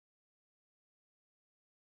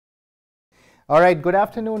All right, good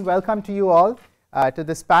afternoon. Welcome to you all to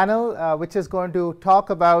this panel, which is going to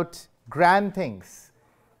talk about grand things,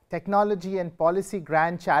 technology and policy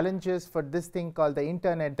grand challenges for this thing called the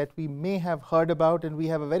internet that we may have heard about. And we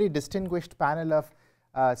have a very distinguished panel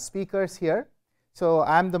of speakers here. So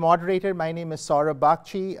I'm the moderator. My name is Saurabh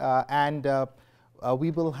Bagchi, and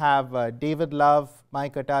we will have David Love,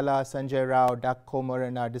 Mike Atallah, Sanjay Rao, Doug Comer,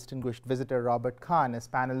 and our distinguished visitor Robert Kahn as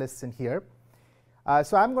panelists in here.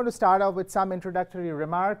 So I'm going to start off with some introductory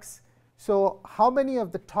remarks. So how many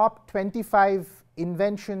of the top 25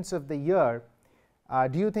 inventions of the year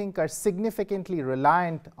do you think are significantly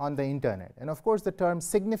reliant on the internet? And of course, the term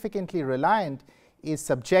significantly reliant is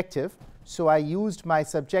subjective. So I used my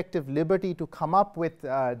subjective liberty to come up with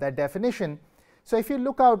that definition. So if you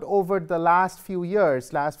look out over the last few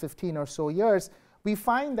years, last 15 or so years, we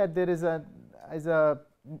find that there is a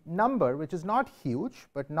number, which is not huge,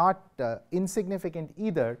 but not insignificant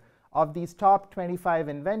either, of these top 25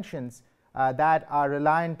 inventions that are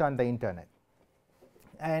reliant on the internet.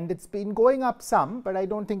 And it's been going up some, but I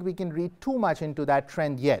don't think we can read too much into that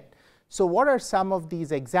trend yet. So what are some of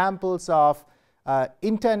these examples of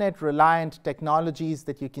internet-reliant technologies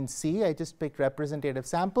that you can see? I just picked representative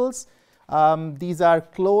samples. These are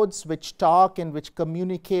clothes which talk and which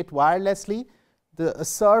communicate wirelessly. A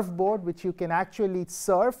surfboard which you can actually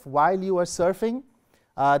surf while you are surfing.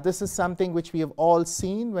 This is something which we have all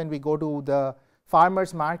seen when we go to the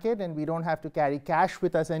farmer's market and we don't have to carry cash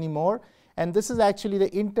with us anymore. And this is actually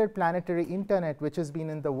the interplanetary internet, which has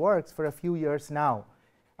been in the works for a few years now.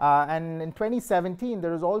 And in 2017,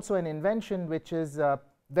 there was also an invention which is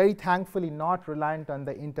very thankfully not reliant on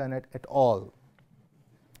the internet at all.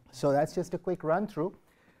 So that's just a quick run through.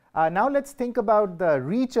 Now let's think about the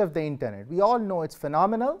reach of the internet. We all know it's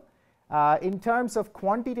phenomenal. In terms of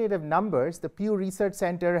quantitative numbers, the Pew Research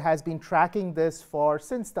Center has been tracking this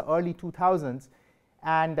since the early 2000s.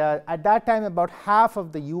 And at that time, about half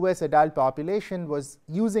of the US adult population was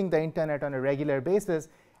using the internet on a regular basis.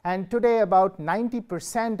 And today, about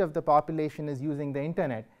 90% of the population is using the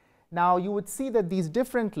internet. Now, you would see that these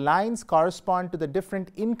different lines correspond to the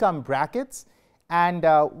different income brackets. And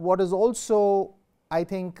what is also, I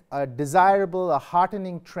think, a desirable, a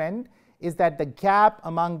heartening trend is that the gap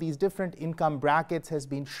among these different income brackets has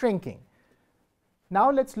been shrinking. Now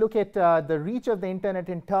let's look at the reach of the internet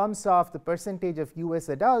in terms of the percentage of US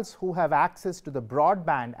adults who have access to the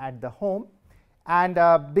broadband at the home. And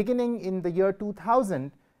beginning in the year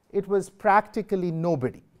 2000, it was practically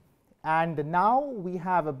nobody. And now we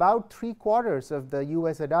have about 3/4 of the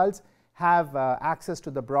US adults have access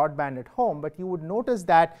to the broadband at home. But you would notice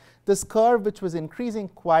that this curve, which was increasing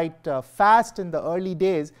quite fast in the early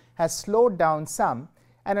days, has slowed down some.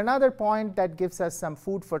 And another point that gives us some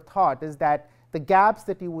food for thought is that the gaps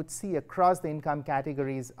that you would see across the income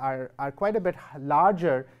categories are quite a bit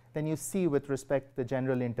larger than you see with respect to the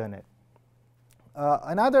general internet.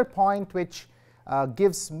 Another point which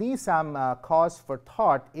gives me some cause for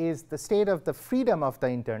thought is the state of the freedom of the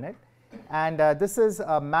internet. And this is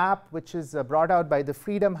a map which is brought out by the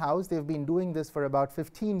Freedom House. They've been doing this for about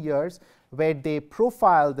 15 years, where they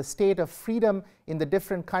profile the state of freedom in the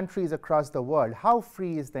different countries across the world. How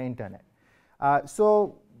free is the internet?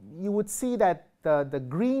 So you would see that the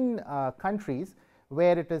green countries,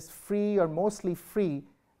 where it is free or mostly free,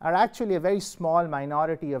 are actually a very small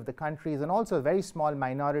minority of the countries, and also a very small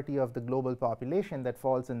minority of the global population that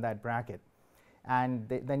falls in that bracket. And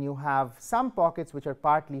then you have some pockets which are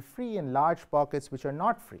partly free and large pockets which are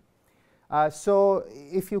not free. So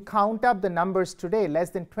if you count up the numbers today, less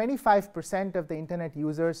than 25% of the internet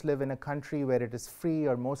users live in a country where it is free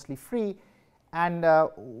or mostly free. And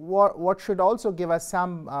what should also give us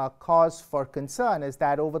some cause for concern is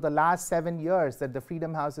that over the last 7 years that the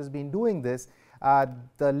Freedom House has been doing this,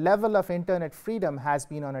 the level of internet freedom has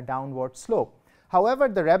been on a downward slope. However,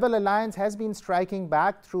 the Rebel Alliance has been striking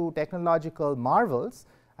back through technological marvels.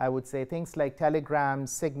 I would say things like Telegram,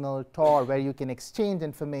 Signal, Tor, where you can exchange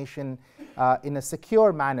information in a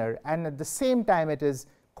secure manner. And at the same time, it is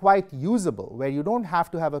quite usable, where you don't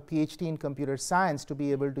have to have a PhD in computer science to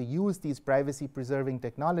be able to use these privacy-preserving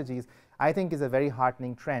technologies, I think is a very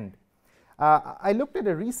heartening trend. I looked at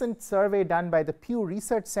a recent survey done by the Pew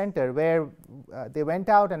Research Center, where they went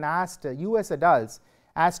out and asked US adults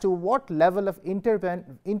as to what level of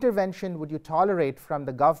intervention would you tolerate from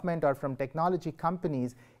the government or from technology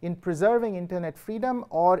companies in preserving internet freedom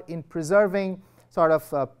or in preserving, sort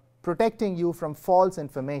of protecting you from false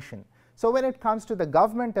information. So when it comes to the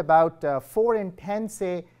government, about 4 in 10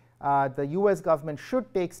 say the US government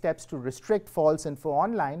should take steps to restrict false info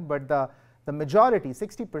online, but the majority,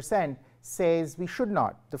 60%, says we should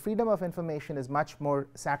not. The freedom of information is much more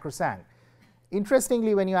sacrosanct.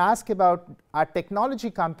 interestingly, when you ask about are technology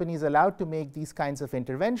companies allowed to make these kinds of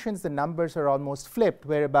interventions, the numbers are almost flipped,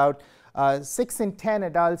 where about 6 in 10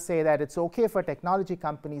 adults say that it's okay for technology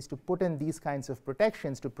companies to put in these kinds of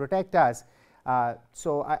protections to protect us.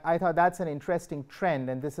 So I thought that's an interesting trend,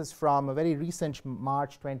 and this is from a very recent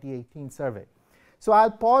March 2018 survey. So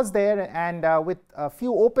I'll pause there, and with a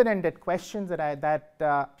few open-ended questions that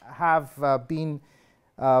have been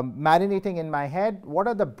marinating in my head. What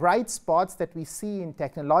are the bright spots that we see in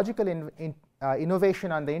technological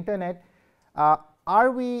innovation on the internet?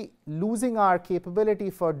 Are we losing our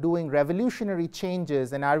capability for doing revolutionary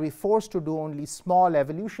changes, and are we forced to do only small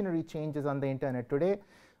evolutionary changes on the internet today?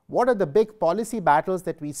 What are the big policy battles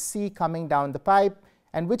that we see coming down the pipe,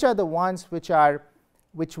 and which are the ones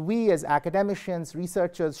which we as academicians,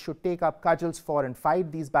 researchers should take up cudgels for and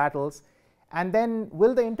fight these battles? And then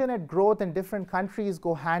will the internet growth in different countries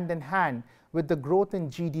go hand in hand with the growth in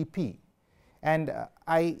GDP? And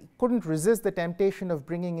I couldn't resist the temptation of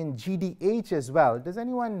bringing in GDH as well. Does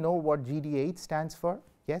anyone know what GDH stands for?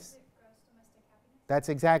 Yes? That's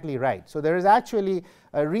exactly right. So there is actually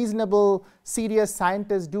a reasonable, serious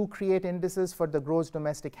scientists do create indices for the gross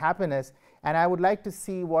domestic happiness, and I would like to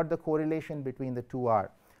see what the correlation between the two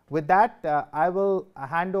are. With that, I will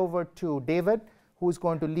hand over to David, who's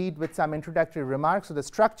going to lead with some introductory remarks. So the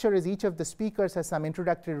structure is each of the speakers has some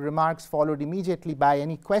introductory remarks followed immediately by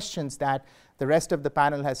any questions that the rest of the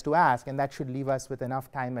panel has to ask, and that should leave us with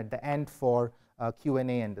enough time at the end for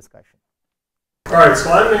Q&A and discussion. All right,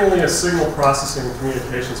 so I'm mainly a signal processing and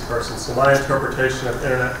communications person, so my interpretation of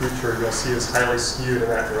internet future you'll see is highly skewed in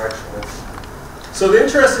that direction. So the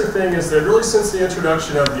interesting thing is that really since the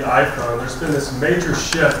introduction of the iPhone, there's been this major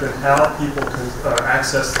shift in how people can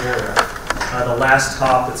access the internet. The last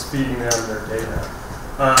hop that's feeding them their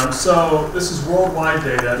data. So this is worldwide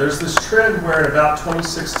data. There's this trend where in about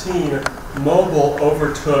 2016, mobile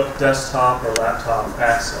overtook desktop or laptop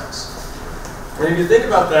access. And if you think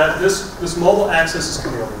about that, this mobile access is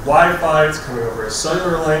coming over Wi-Fi, it's coming over a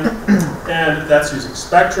cellular link, and that's using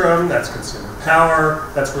spectrum, that's consuming power,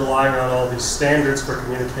 that's relying on all these standards for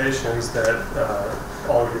communications that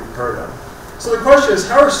all of you have heard of. So the question is,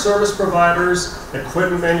 how are service providers,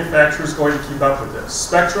 equipment manufacturers going to keep up with this?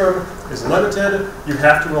 Spectrum is limited. You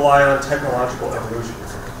have to rely on technological evolution.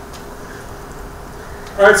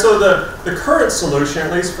 All right, so the current solution,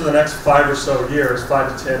 at least for the next 5 or so years,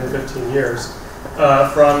 5 to 10, 15 years,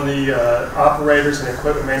 from the operators and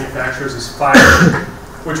equipment manufacturers is 5G,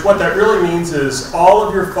 which what that really means is all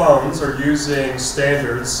of your phones are using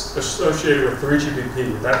standards associated with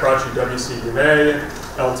 3GPP. That brought you WCDMA,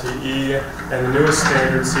 LTE, and the newest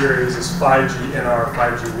standard series is 5G NR,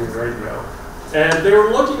 5G New Radio. And they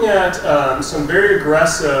were looking at some very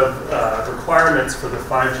aggressive requirements for the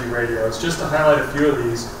 5G radios. Just to highlight a few of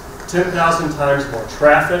these, 10,000 times more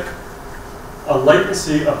traffic, a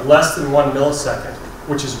latency of less than 1 millisecond,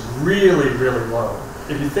 which is really, really low.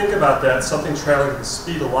 If you think about that, something traveling at the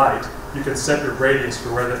speed of light, you can set your radius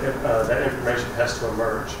for where that information has to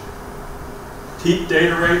emerge. Peak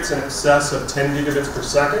data rates in excess of 10 gigabits per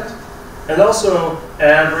second, and also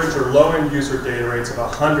average or low-end user data rates of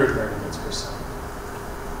 100 megabits per second.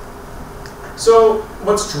 So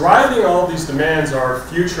what's driving all of these demands are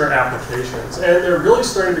future applications, and they're really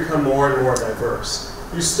starting to become more and more diverse.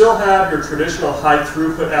 You still have your traditional high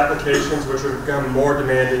throughput applications, which are becoming more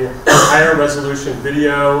demanding, higher resolution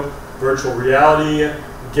video, virtual reality,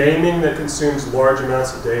 gaming that consumes large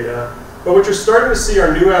amounts of data. But what you're starting to see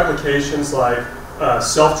are new applications like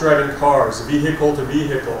self-driving cars, vehicle to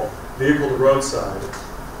vehicle, vehicle to roadside.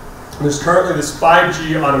 And there's currently this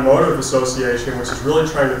 5G Automotive Association, which is really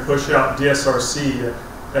trying to push out DSRC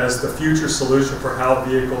as the future solution for how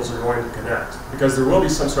vehicles are going to connect. Because there will be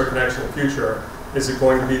some sort of connection in the future. Is it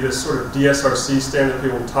going to be this sort of DSRC standard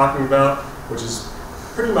people are talking about, which is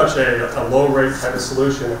pretty much a low-rate type of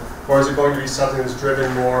solution, or is it going to be something that's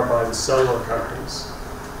driven more by the cellular companies?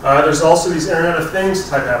 There's also these Internet of Things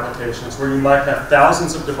type applications where you might have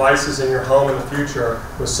thousands of devices in your home in the future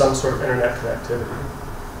with some sort of internet connectivity.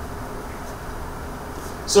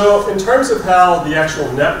 So in terms of how the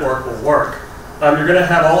actual network will work, you're going to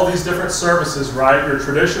have all of these different services, right? Your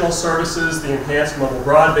traditional services, the enhanced mobile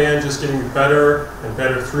broadband, just getting you better and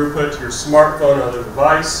better throughput to your smartphone or other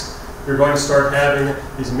device. You're going to start having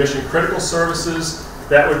these mission-critical services.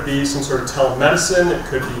 That would be some sort of telemedicine. It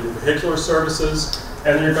could be vehicular services.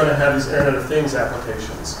 And then you're going to have these Internet of Things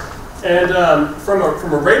applications. And from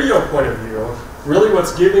a radio point of view, really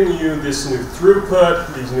what's giving you this new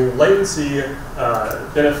throughput, these new latency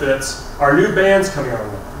benefits, are new bands coming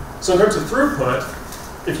online. So in terms of throughput,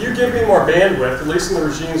 if you give me more bandwidth, at least in the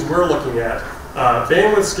regimes we're looking at,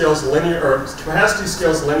 bandwidth scales linear, or capacity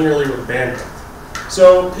scales linearly with bandwidth.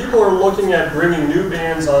 So people are looking at bringing new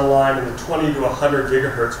bands online in the 20 to 100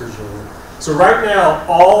 gigahertz regime. So right now,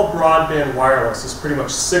 all broadband wireless is pretty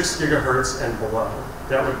much 6 gigahertz and below.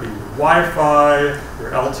 That would be Wi-Fi,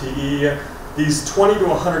 your LTE. These 20 to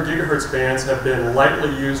 100 gigahertz bands have been lightly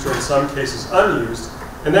used or in some cases unused.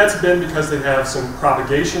 And that's been because they have some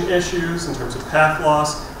propagation issues in terms of path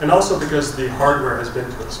loss, and also because the hardware has been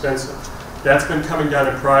too expensive. That's been coming down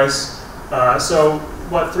in price. So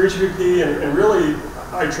what 3GPP and really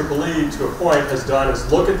IEEE to a point has done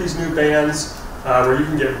is look at these new bands where you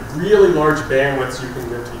can get really large bandwidths you can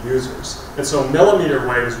give to users. And so millimeter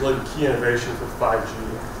wave is really the key innovation for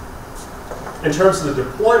 5G. In terms of the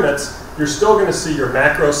deployments, you're still going to see your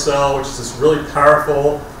macro cell, which is this really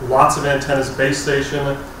powerful, lots of antennas base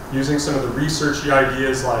station, using some of the researchy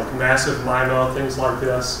ideas like massive MIMO, things like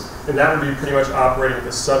this. And that would be pretty much operating at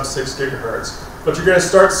the sub 6 gigahertz. But you're going to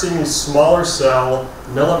start seeing these smaller cell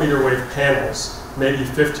millimeter wave panels, maybe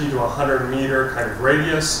 50 to 100 meter kind of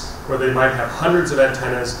radius, where they might have hundreds of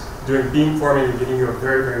antennas doing beamforming and giving you a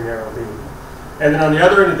very, very narrow beam. And then on the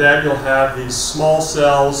other end of that, you'll have these small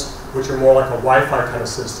cells, which are more like a Wi-Fi kind of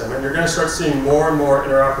system. And you're going to start seeing more and more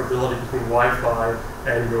interoperability between Wi-Fi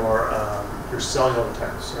and your cellular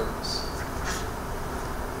type of service.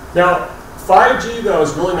 Now, 5G, though,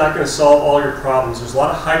 is really not going to solve all your problems. There's a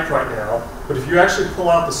lot of hype right now. But if you actually pull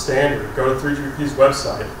out the standard, go to 3GPP's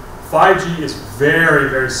website, 5G is very,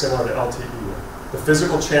 very similar to LTE. The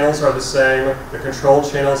physical channels are the same. The control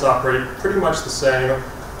channels operate pretty much the same.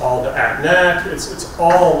 All the ATNEC, it's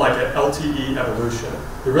all like an LTE evolution.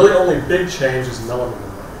 The really only big change is millimeter wave.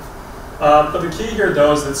 But the key here,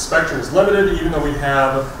 though, is that spectrum is limited, even though we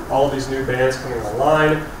have all of these new bands coming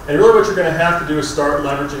online. And really what you're going to have to do is start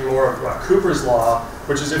leveraging more of Cooper's law,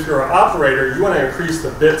 which is if you're an operator, you want to increase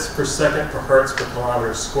the bits per second per hertz per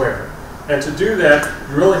kilometer squared. And to do that,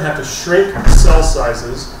 you really have to shrink cell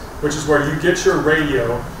sizes, which is where you get your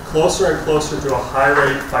radio closer and closer to a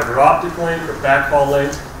high-rate fiber optic link or backhaul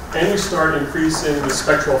link, and you start increasing the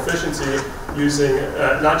spectral efficiency using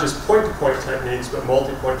not just point-to-point techniques, but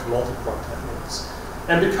multi-point to multi-point techniques.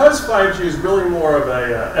 And because 5G is really more of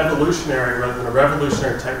a evolutionary rather than a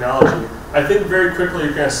revolutionary technology, I think very quickly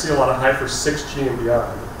you're going to see a lot of hype for 6G and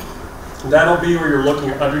beyond. And that'll be where you're looking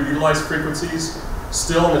at underutilized frequencies,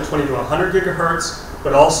 still in the 20 to 100 gigahertz,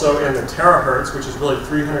 but also in the terahertz, which is really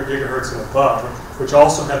 300 gigahertz and above, which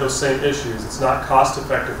also have those same issues. It's not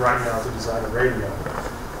cost-effective right now to design a radio.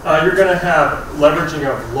 You're going to have leveraging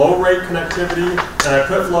of low-rate connectivity, and I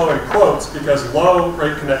put low in quotes because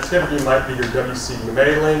low-rate connectivity might be your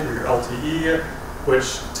WCDMA link or your LTE,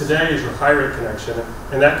 which today is your high-rate connection,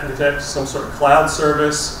 and that can connect to some sort of cloud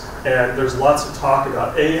service, and there's lots of talk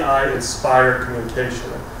about AI-inspired communication,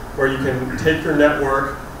 where you can take your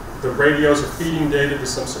network, the radios are feeding data to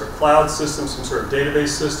some sort of cloud system, some sort of database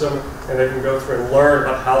system, and they can go through and learn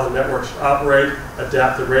about how the network should operate,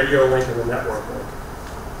 adapt the radio link and the network link.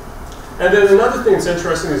 And then another thing that's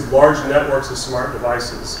interesting is large networks of smart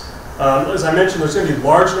devices. As I mentioned, there's going to be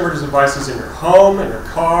large numbers of devices in your home, in your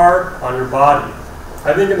car, on your body.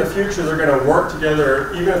 I think in the future they're going to work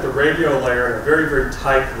together, even at the radio layer, in a very, very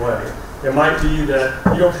tight way. It might be that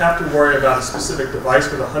you don't have to worry about a specific device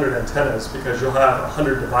with 100 antennas because you'll have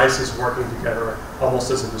 100 devices working together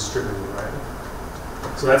almost as a distributed array.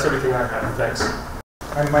 So that's everything I have. Thanks.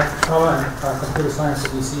 I'm Mikhail, I'm computer science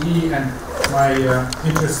at ECE, and my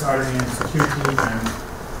interests are in security and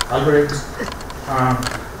algorithms.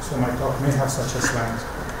 So my talk may have such a slant.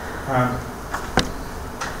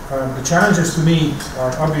 The challenges to me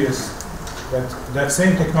are obvious. That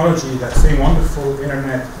same technology, that same wonderful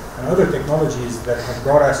internet, and other technologies that have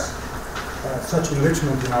brought us such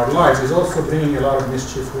enrichment in our lives is also bringing a lot of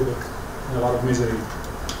mischief with it and a lot of misery.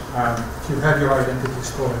 If you have your identity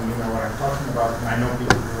stolen, you know what I'm talking about, and I know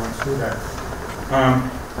people who went through that.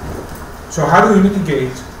 So how do we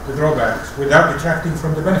mitigate the drawbacks without detracting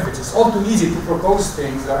from the benefits? It's all too easy to propose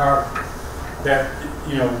things that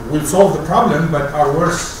will solve the problem, but are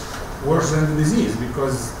worse than the disease,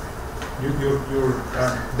 because you're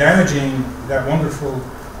damaging that wonderful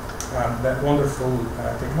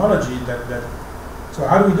technology. So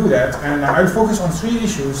how do we do that? And I'll focus on 3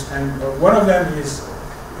 issues, and one of them is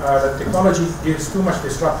that technology gives too much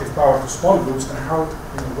disruptive power to small groups, and how,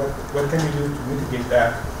 what can we do to mitigate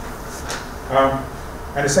that?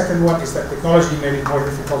 And the second one is that technology made it more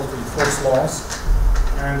difficult to enforce laws.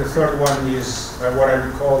 And the third one is what I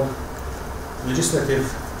would call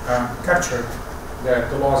legislative capture, that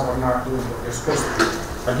the laws are not doing what they're supposed to do.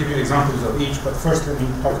 I'll give you examples of each, but first let me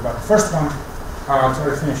talk about the first one. I'll try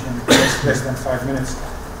to finish in less than 5 minutes.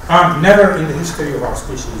 Never in the history of our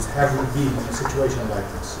species have we been in a situation like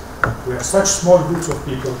this, where such small groups of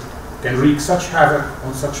people can wreak such havoc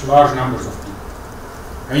on such large numbers of people.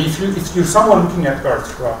 I mean, if you're someone looking at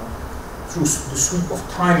Earth through the sweep of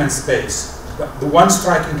time and space, the one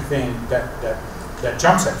striking thing that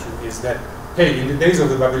jumps at you is that, hey, in the days of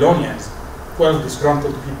the Babylonians, 12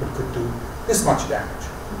 disgruntled people could do this much damage.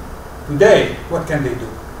 Today, what can they do?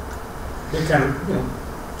 They can,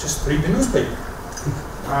 just read the newspaper.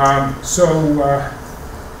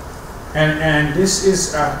 And this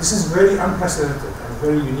is very unprecedented and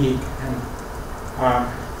very unique, and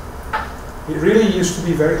it really used to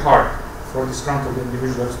be very hard for disgruntled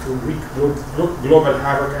individuals to wreak global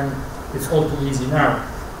havoc, and it's all too easy now.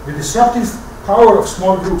 The disruptive power of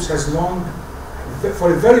small groups has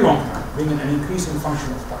for a very long time, been an increasing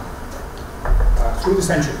function of time through the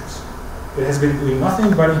centuries. It has been doing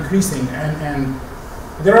nothing but increasing, and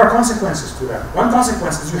there are consequences to that. One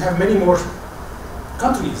consequence is you have many more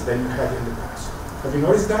countries than you had in the past. Have you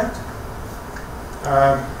noticed that?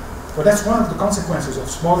 But that's one of the consequences of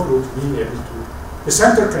small groups being able to. The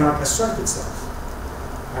center cannot assert itself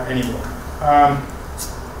anymore.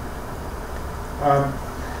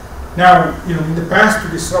 Now, in the past,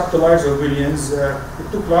 to disrupt the lives of millions,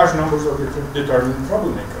 it took large numbers of determined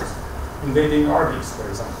troublemakers, invading armies, for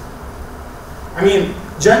example. I mean,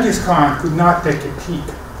 Genghis Khan could not take a peek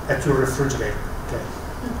at your refrigerator. Okay,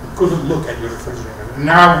 he couldn't look at your refrigerator.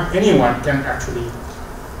 Now anyone can actually,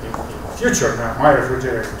 in the future, now my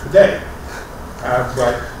refrigerator today.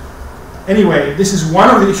 But anyway, this is one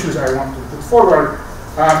of the issues I want to put forward.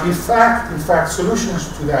 In fact,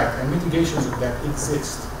 solutions to that and mitigations of that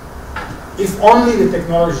exist. If only the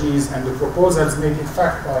technologies and the proposals made, in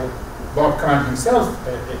fact, by Bob Kahn himself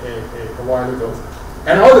a while ago,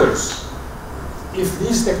 and others, if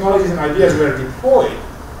these technologies and ideas were deployed,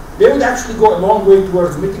 they would actually go a long way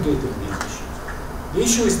towards mitigating these issues. The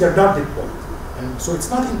issue is they're not deployed. And so it's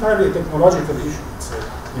not entirely a technological issue. It's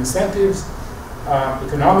incentives,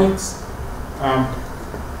 economics.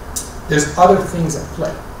 There's other things at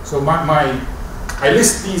play. So I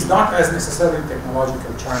list these not as necessarily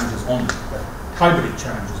technological challenges only, but hybrid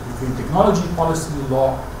challenges between technology, policy,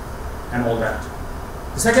 law, and all that.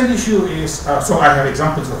 The second issue is, so I have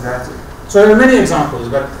examples of that. So there are many examples,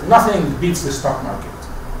 but nothing beats the stock market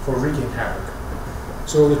for wreaking havoc.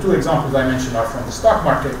 So the two examples I mentioned are from the stock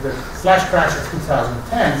market. The flash crash of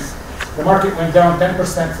 2010, the market went down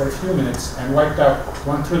 10% for a few minutes and wiped out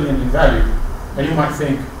 $1 trillion in value. And you might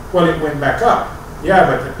think, well, it went back up. Yeah,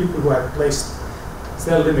 but the people who had placed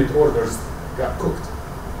sell limit orders got cooked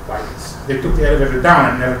by this. They took the elevator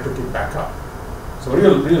down and never took it back up. So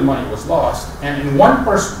real money was lost. And in one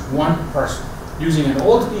person, using an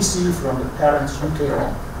old PC from the parents' UK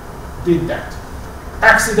home, did that.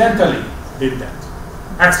 Accidentally did that.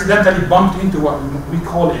 Accidentally bumped into what we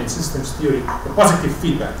call in systems theory the positive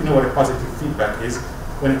feedback. You know what a positive feedback is?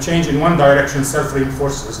 When a change in one direction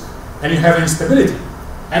self-reinforces and you have instability.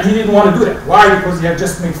 And he didn't want to do that. Why? Because he had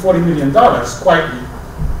just made $40 million quietly,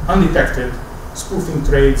 undetected, spoofing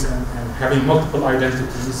trades and having multiple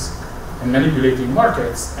identities and manipulating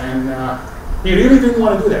markets. And he really didn't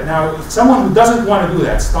want to do that. Now, if someone who doesn't want to do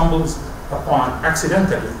that stumbles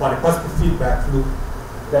accidentally upon a positive feedback loop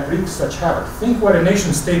that wreaks such havoc, think what a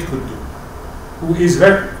nation state could do,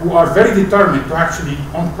 who are very determined to actually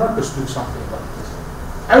on purpose do something like this.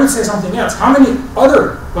 I would say something else. How many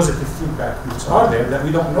other positive feedback loops are there that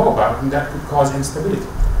we don't know about and that could cause instability?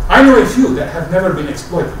 I know a few that have never been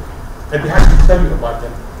exploited. I'd be happy to tell you about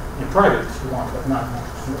them in private if you want, but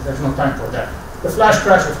there's no time for that. The flash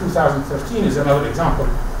crash of 2013 is another example.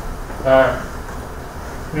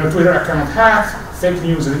 Twitter account hacked, fake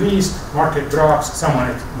news released, market drops, someone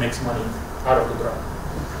makes money out of the drop.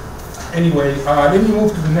 Anyway, let me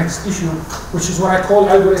move to the next issue, which is what I call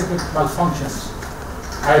algorithmic malfunctions.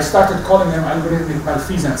 I started calling them algorithmic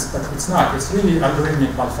malfeasance, but it's not. It's really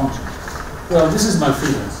algorithmic malfunction. Well, this is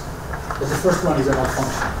malfeasance, but the first one is a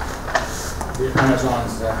malfunction. The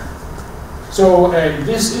Amazon's. So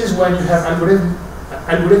this is when you have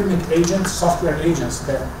algorithmic agents, software agents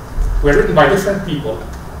that were written by different people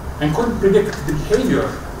and couldn't predict the behavior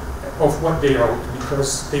of what they wrote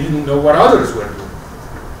because they didn't know what others were doing.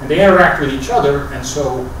 And they interact with each other, and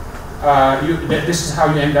so this is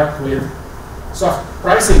how you end up with soft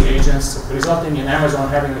pricing agents, resulting in Amazon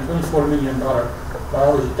having a $24 million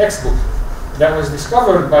biology textbook that was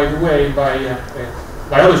discovered, by the way, by a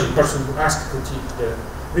biology person who asked the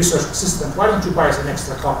research assistant, why don't you buy us an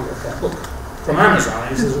extra copy of that book from Amazon?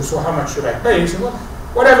 And he says, well, so how much should I pay? He said, well,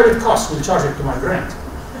 whatever it costs, we'll charge it to my grant.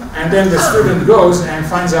 And then the student goes and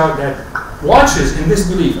finds out that watches in this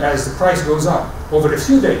belief, as the price goes up, over a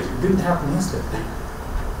few days. It didn't happen instantly.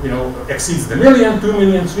 You know, exceeds the million, 2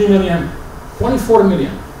 million, 3 million, 24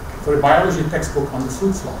 million for a biology textbook on the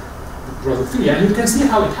fruit fly, Drosophila, and you can see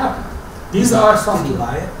how it happened. These are some. Did you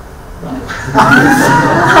buy it? No.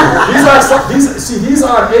 These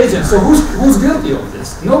are agents. So who's guilty of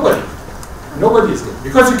this? Nobody. Nobody is guilty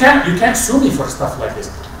because you can't sue me for stuff like this.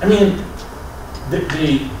 I mean,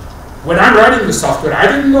 when I'm writing the software, I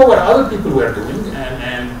didn't know what other people were doing,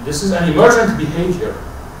 and this is an emergent behavior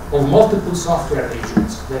of multiple software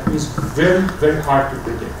agents that is very, very hard to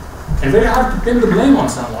predict and very hard to pin the blame on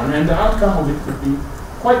someone, and the outcome of it could be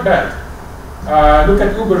quite bad. Look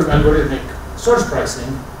at Uber's algorithmic search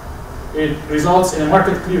pricing. It results in a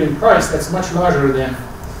market clearing price that's much larger than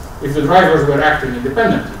if the drivers were acting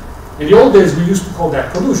independently. In the old days, we used to call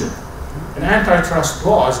that collusion. And antitrust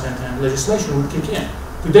laws and legislation would kick in.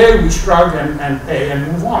 Today, we shrug and pay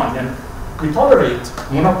and move on. And we tolerate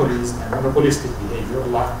monopolies and monopolistic behavior a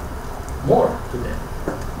lot more today.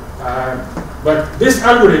 But this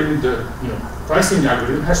algorithm, the pricing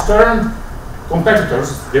algorithm, has turned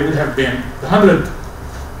competitors. They would have been the 100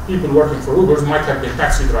 people working for Ubers might have been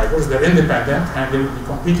taxi drivers. They're independent and they would be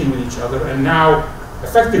competing with each other. And now,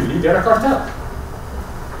 effectively, they're a cartel.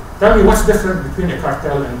 Tell me what's different between a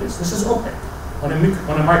cartel and this. This is OPEC on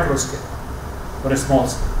a micro scale, on a small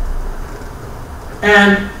scale.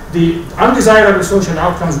 And the undesirable social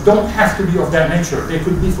outcomes don't have to be of that nature. They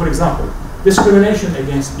could be, for example, discrimination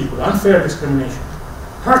against people, unfair discrimination,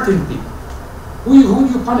 hurting people. Who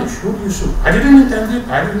do you punish? Who do you sue? I didn't intend it.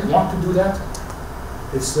 I didn't want to do that.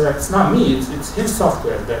 It's not me. It's his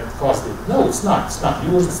software that caused it. No, it's not. It's not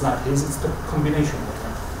yours. It's not his. It's the combination of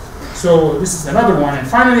them. So this is another one. And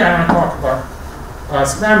finally, I want to talk about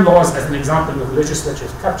spam laws as an example of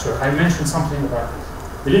legislative capture. I mentioned something about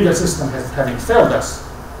the legal system having failed us.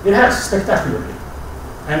 It has, spectacularly.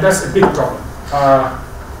 And that's a big problem.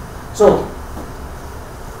 So,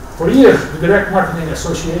 for years, the Direct Marketing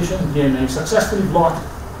Association, DMA, successfully blocked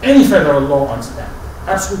any federal law on spam.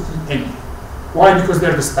 Absolutely any. Why? Because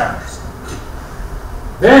they're the spammers.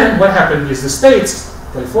 Then what happened is the states,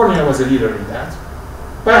 California was a leader in that,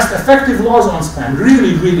 passed effective laws on spam,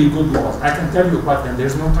 really, really good laws. I can tell you about them.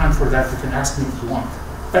 There's no time for that. You can ask me if you want.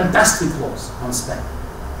 Fantastic laws on spam.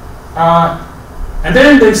 And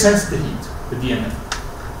then they sensed the heat, the DMA.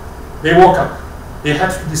 They woke up. They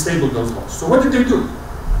had to disable those laws. So what did they do?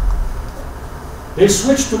 They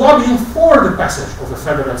switched to lobbying for the passage of a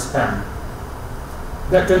federal spam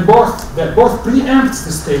that both preempts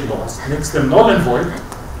the state laws, makes them null and void,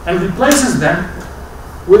 and replaces them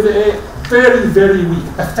with a very, very weak,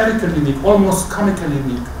 pathetically weak, almost comically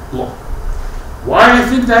weak law. Why I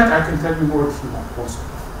think that, I can tell you more if you want also.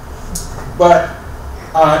 But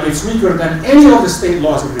it's weaker than any of the state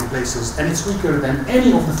laws it replaces, and it's weaker than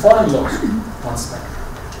any of the foreign laws on spam.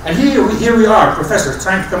 And here we are, professors,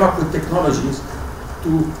 trying to come up with technologies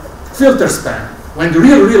to filter spam, when the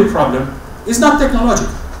real problem is not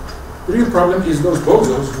technological. The real problem is those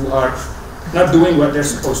bozos who are not doing what they're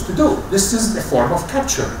supposed to do. This is a form of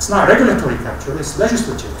capture. It's not regulatory capture, it's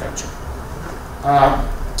legislative capture.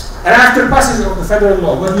 And after passage of the federal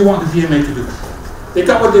law, what do you want the DMA to do? They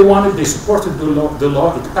got what they wanted, they supported the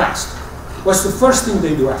law, it passed. What's the first thing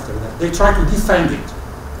they do after that? They try to defang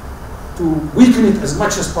it, to weaken it as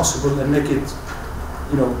much as possible and make it,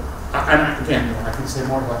 and again, I can say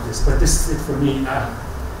more about this, but this is it for me.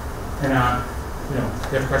 If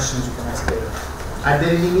you have questions, you can ask later. Are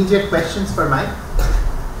there any immediate questions for Mike?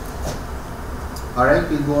 All right,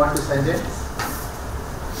 we'll go on to Sanjay.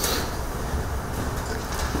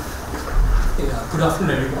 Good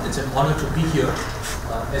afternoon, everyone. It's an honor to be here,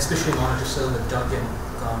 especially an honor to serve with Doug and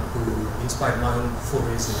Kahn, who inspired my own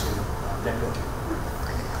forays into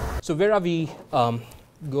networking. So where are we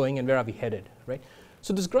going and where are we headed, right?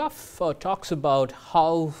 So this graph talks about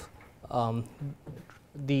how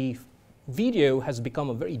the video has become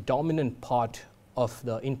a very dominant part of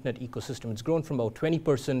the internet ecosystem. It's grown from about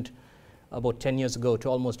 20% about 10 years ago to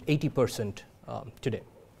almost 80% today.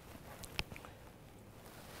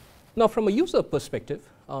 Now, from a user perspective,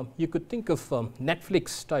 you could think of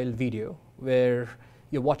Netflix-style video, where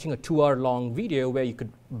you're watching a 2-hour-long video where you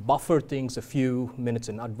could buffer things a few minutes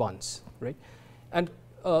in advance, right? And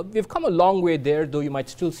we've come a long way there, though you might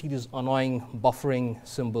still see these annoying buffering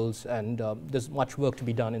symbols, and there's much work to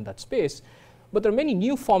be done in that space. But there are many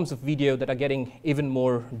new forms of video that are getting even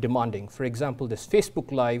more demanding. For example, there's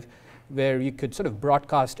Facebook Live, where you could sort of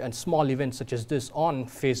broadcast and small events such as this on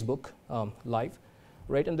Facebook Live,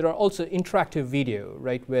 right? And there are also interactive video,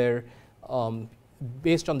 right, where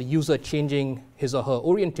based on the user changing his or her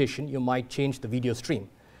orientation, you might change the video stream.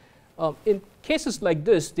 In cases like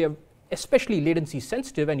this, they're especially latency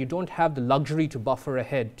sensitive, and you don't have the luxury to buffer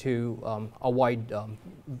ahead to avoid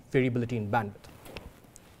variability in bandwidth.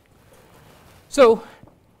 So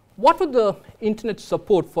what would the internet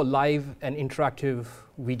support for live and interactive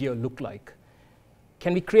video look like?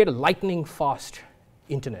 Can we create a lightning fast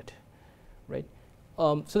internet, right?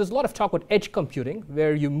 So there's a lot of talk about edge computing,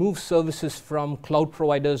 where you move services from cloud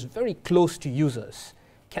providers very close to users.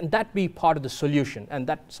 Can that be part of the solution? And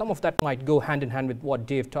that some of that might go hand in hand with what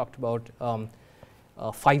Dave talked about,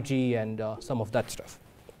 5G and some of that stuff.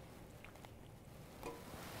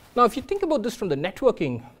 Now, if you think about this from the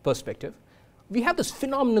networking perspective, we have this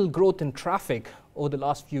phenomenal growth in traffic over the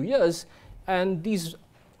last few years, and these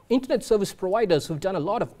internet service providers who've done a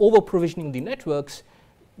lot of over-provisioning in the networks,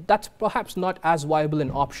 that's perhaps not as viable an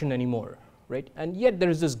option anymore, right? And yet there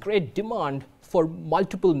is this great demand for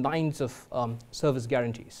multiple nines of service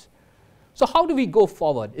guarantees. So how do we go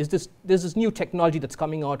forward? There's this new technology that's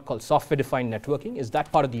coming out called software-defined networking. Is that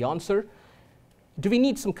part of the answer? Do we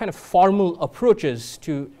need some kind of formal approaches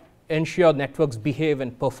to ensure networks behave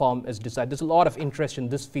and perform as desired? There's a lot of interest in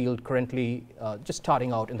this field currently, just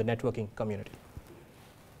starting out in the networking community.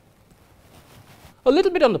 A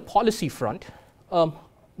little bit on the policy front.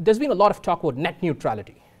 There's been a lot of talk about net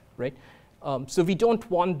neutrality, right? So we don't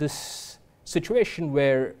want this situation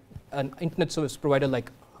where an internet service provider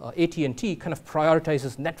like AT&T kind of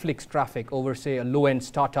prioritizes Netflix traffic over, say, a low-end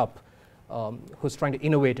startup who's trying to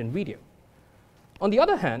innovate in video. On the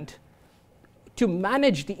other hand, to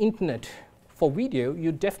manage the internet for video,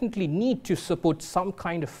 you definitely need to support some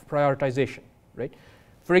kind of prioritization, right?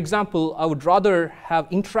 For example, I would rather have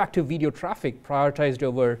interactive video traffic prioritized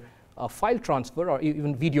over file transfer or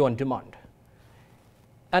even video on demand.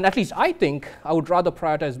 And at least I think I would rather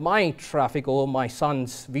prioritize my traffic over my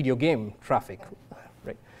son's video game traffic,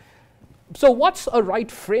 right? So what's a right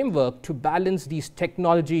framework to balance these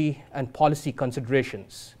technology and policy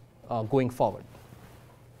considerations going forward?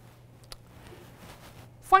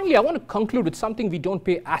 Finally, I want to conclude with something we don't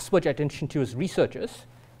pay as much attention to as researchers,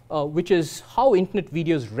 which is how internet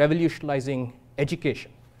video is revolutionizing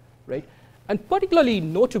education, right? And particularly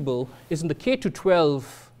notable is in the K-12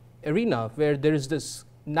 arena, where there is this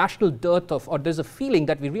national dearth of, or there's a feeling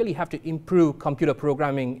that we really have to improve computer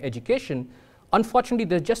programming education. Unfortunately,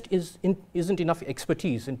 there just isn't enough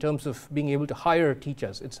expertise in terms of being able to hire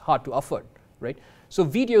teachers. It's hard to afford, right? So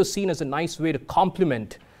video is seen as a nice way to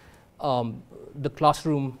complement the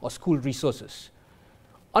classroom or school resources.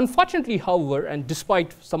 Unfortunately, however, and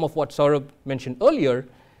despite some of what Saurabh mentioned earlier,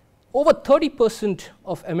 over 30%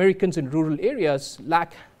 of Americans in rural areas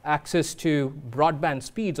lack access to broadband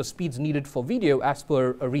speeds or speeds needed for video, as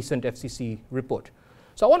per a recent FCC report.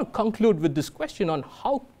 So I want to conclude with this question on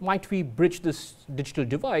how might we bridge this digital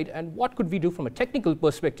divide, and what could we do from a technical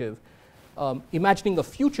perspective, imagining a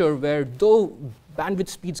future where though bandwidth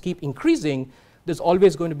speeds keep increasing, there's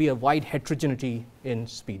always going to be a wide heterogeneity in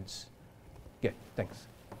speeds. Yeah, thanks.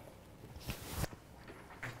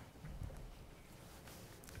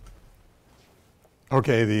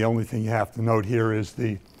 Okay, the only thing you have to note here is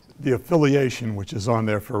the affiliation, which is on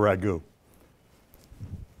there for Raghu.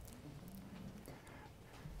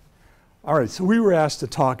 All right, so we were asked to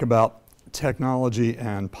talk about technology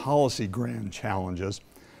and policy grand challenges.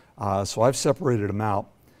 So I've separated them out.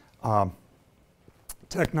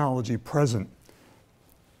 Technology present.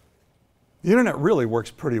 The internet really works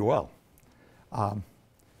pretty well.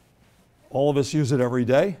 All of us use it every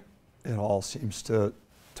day. It all seems to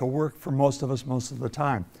work for most of us most of the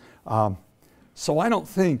time. So I don't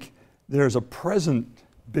think there's a present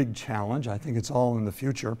big challenge. I think it's all in the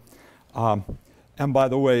future. And by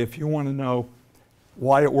the way, if you want to know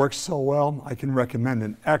why it works so well, I can recommend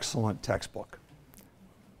an excellent textbook.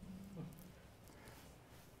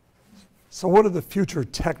 So what are the future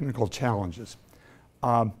technical challenges?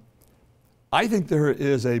 I think there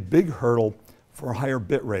is a big hurdle for higher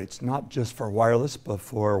bit rates, not just for wireless, but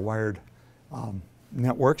for wired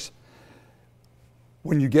networks.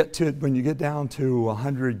 When you get down to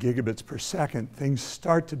 100 gigabits per second, things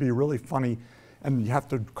start to be really funny, and you have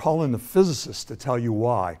to call in the physicists to tell you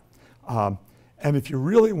why. And if you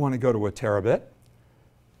really want to go to a terabit,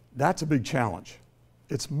 that's a big challenge.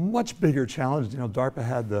 It's a much bigger challenge. You know, DARPA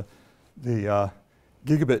had the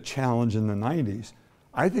gigabit challenge in the 90s.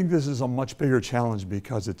 I think this is a much bigger challenge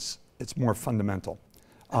because it's more fundamental.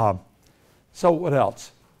 So what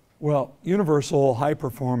else? Well, universal high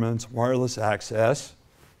performance wireless access.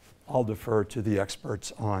 I'll defer to the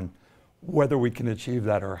experts on whether we can achieve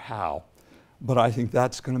that or how, but I think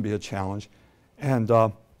that's going to be a challenge. And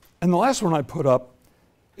the last one I put up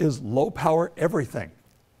is low power everything.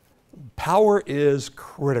 Power is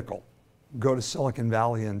critical. go to Silicon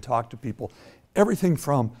Valley and talk to people. Everything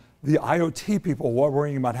from the IoT people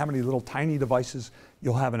worrying about how many little tiny devices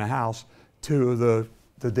you'll have in a house to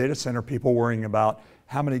the data center people worrying about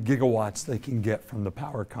how many gigawatts they can get from the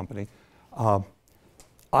power company.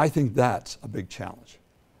 I think that's a big challenge.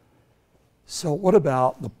 So what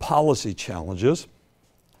about the policy challenges?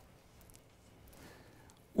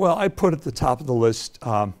 Well, I put at the top of the list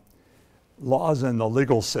laws and the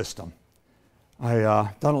legal system.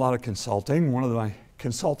 I've done a lot of consulting. One of my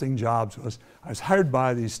consulting jobs was I was hired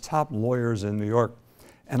by these top lawyers in New York,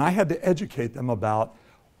 and I had to educate them about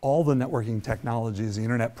all the networking technologies, the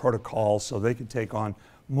internet protocols, so they could take on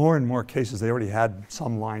more and more cases. They already had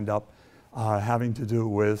some lined up having to do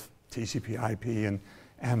with TCP/IP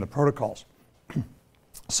and the protocols.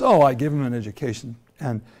 So I gave them an education,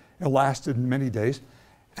 and it lasted many days.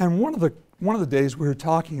 And one of the days we were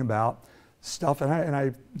talking about stuff,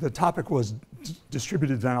 and the topic was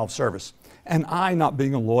distributed denial of service. And I, not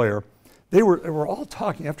being a lawyer, they were all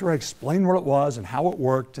talking after I explained what it was and how it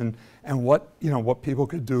worked and what people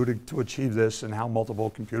could do to achieve this and how multiple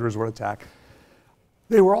computers would attack.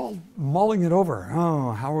 They were all mulling it over.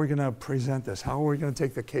 Oh, how are we going to present this? How are we going to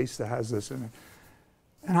take the case that has this in it?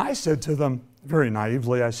 And I said to them, very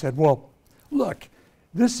naively, I said, well, look,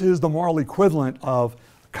 this is the moral equivalent of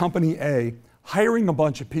Company A hiring a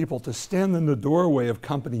bunch of people to stand in the doorway of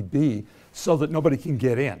Company B so that nobody can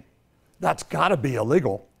get in. That's got to be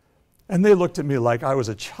illegal. And they looked at me like I was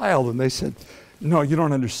a child, and they said, no, you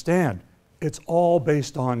don't understand. It's all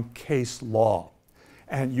based on case law.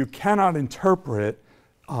 And you cannot interpret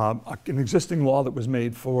an existing law that was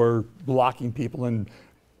made for blocking people in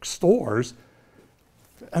stores.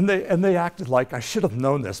 And they acted like I should have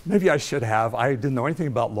known this. Maybe I should have. I didn't know anything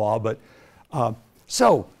about law, but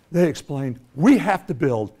so they explained, we have to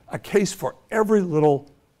build a case for every little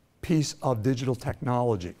piece of digital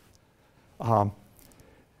technology.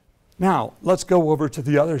 Now, let's go over to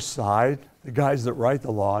the other side, the guys that write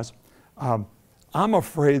the laws. I'm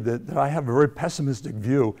afraid that I have a very pessimistic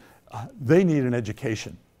view. They need an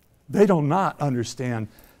education. They do not understand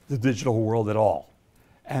the digital world at all.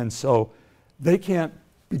 And so they can't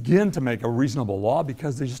begin to make a reasonable law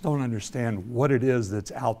because they just don't understand what it is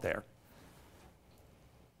that's out there.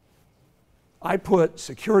 I put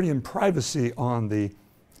security and privacy on the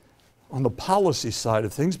policy side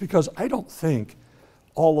of things because I don't think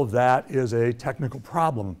all of that is a technical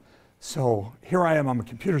problem. So here I am, I'm a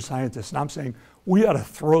computer scientist, and I'm saying we ought to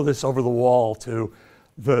throw this over the wall to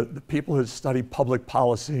the people who study public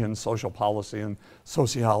policy and social policy and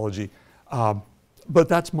sociology. But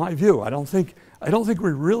that's my view. I don't think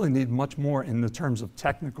we really need much more in the terms of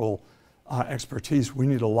technical expertise. We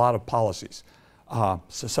need a lot of policies.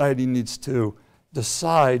 Society needs to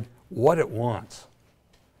decide what it wants.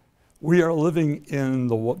 We are living in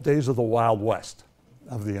the days of the Wild West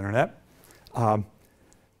of the internet.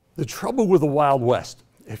 The trouble with the Wild West,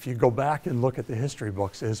 if you go back and look at the history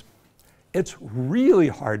books, is it's really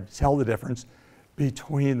hard to tell the difference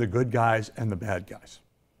between the good guys and the bad guys.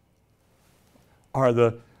 Are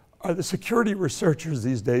the security researchers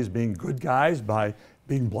these days being good guys by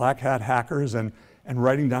being black hat hackers and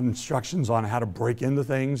writing down instructions on how to break into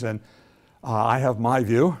things? And I have my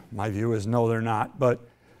view. My view is no, they're not. But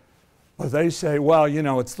they say, well, you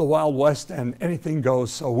know, it's the Wild West and anything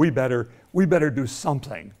goes, so we better do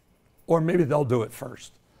something. Or maybe they'll do it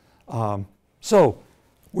first. So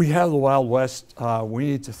we have the Wild West. We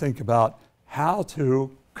need to think about how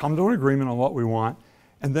to come to an agreement on what we want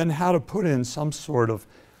and then how to put in some sort of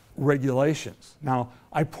regulations. Now,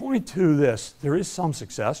 I point to this. There is some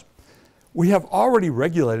success. We have already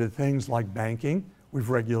regulated things like banking.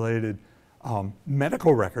 We've regulated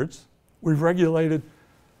medical records. We've regulated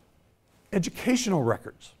educational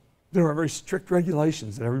records. There are very strict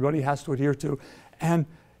regulations that everybody has to adhere to. And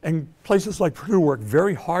places like Purdue work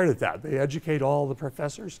very hard at that. They educate all the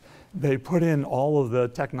professors. They put in all of the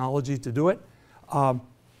technology to do it.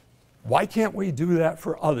 Why can't we do that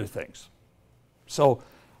for other things? So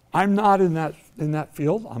I'm not in that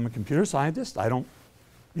field. I'm a computer scientist. I don't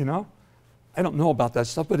know about that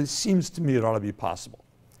stuff, but it seems to me it ought to be possible.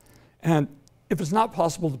 And if it's not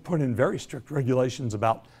possible to put in very strict regulations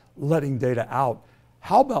about letting data out,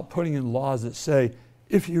 how about putting in laws that say,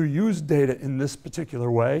 if you use data in this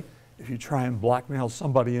particular way, if you try and blackmail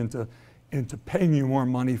somebody into paying you more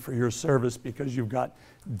money for your service because you've got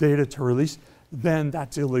data to release, then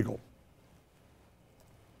that's illegal.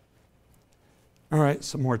 All right,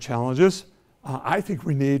 some more challenges. I think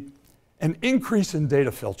we need an increase in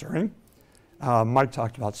data filtering. Mike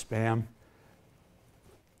talked about spam.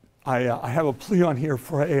 I have a plea on here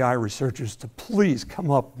for AI researchers to please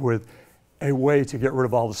come up with a way to get rid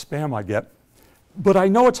of all the spam I get. But I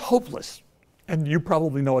know it's hopeless, and you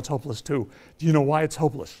probably know it's hopeless too. Do you know why it's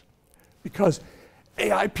hopeless? Because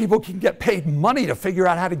AI people can get paid money to figure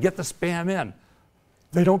out how to get the spam in.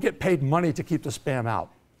 They don't get paid money to keep the spam out.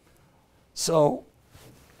 So,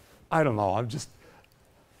 I don't know,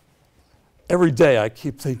 every day I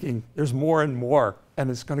keep thinking there's more and more, and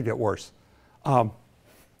it's going to get worse.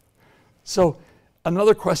 So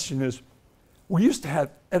another question is, we used to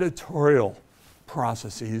have editorial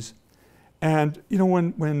processes, and you know,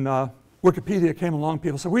 when Wikipedia came along,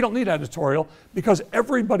 people said, we don't need editorial because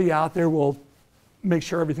everybody out there will make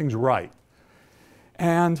sure everything's right.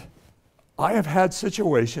 And I have had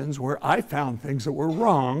situations where I found things that were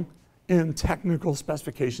wrong in technical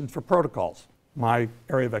specifications for protocols, my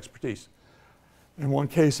area of expertise. In one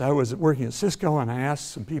case, I was working at Cisco, and I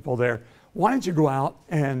asked some people there, why don't you go out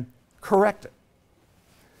and correct it?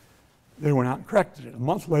 They went out and corrected it. A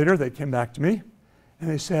month later, they came back to me, and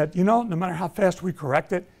they said, you know, no matter how fast we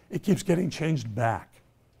correct it, it keeps getting changed back.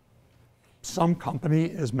 Some company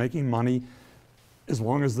is making money as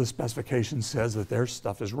long as the specification says that their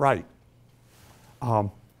stuff is right.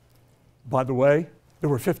 By the way, there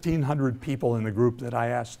were 1,500 people in the group that I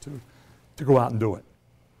asked to go out and do it.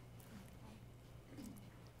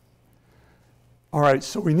 All right,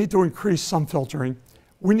 so we need to increase some filtering.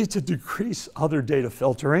 We need to decrease other data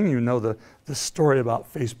filtering. You know the story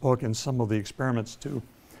about Facebook and some of the experiments to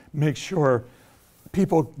make sure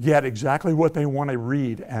people get exactly what they want to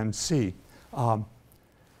read and see.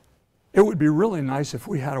 It would be really nice if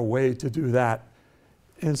we had a way to do that,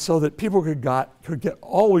 and so that people could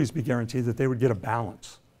always be guaranteed that they would get a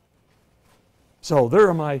balance. So there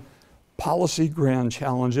are my policy grand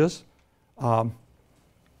challenges.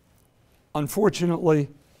 Unfortunately,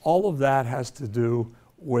 all of that has to do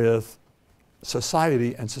with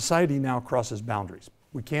society, and society now crosses boundaries.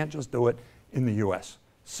 We can't just do it in the US.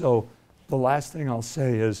 So the last thing I'll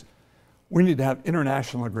say is we need to have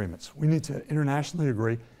international agreements. We need to internationally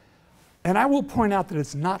agree. And I will point out that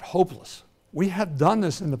it's not hopeless. We have done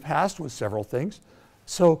this in the past with several things.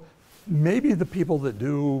 So maybe the people that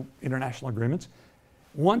do international agreements,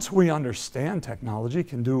 once we understand technology,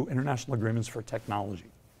 can do international agreements for technology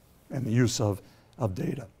and the use of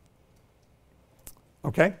data.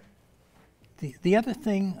 Okay? The other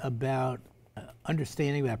thing about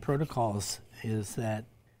understanding about protocols is that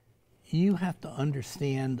you have to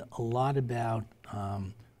understand a lot about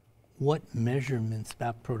what measurements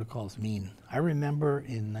about protocols mean. I remember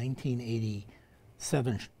in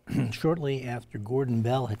 1987, shortly after Gordon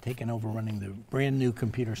Bell had taken over running the brand new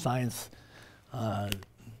computer science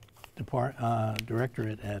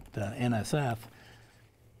directorate at NSF,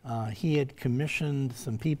 he had commissioned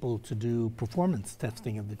some people to do performance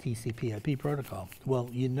testing of the TCP/IP protocol. Well,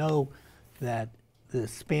 you know that the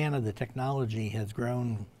span of the technology has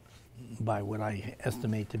grown by what I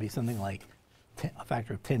estimate to be something like a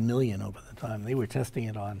factor of 10 million over the time. They were testing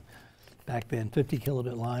it on, back then, 50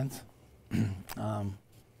 kilobit lines.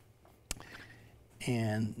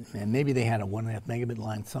 And maybe they had a 1.5 megabit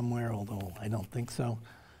line somewhere, although I don't think so.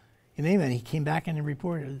 In any event, he came back and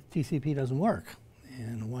reported TCP doesn't work.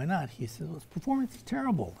 And why not? He said, well, his performance is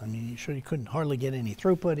terrible. I mean, he couldn't hardly get any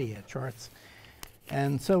throughput. He had charts.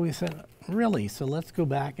 And so we said, really? So let's go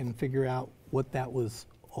back and figure out what that was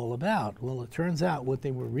all about. Well, it turns out what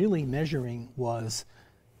they were really measuring was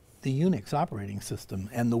the Unix operating system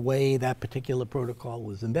and the way that particular protocol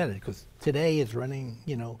was embedded. Because today it's running,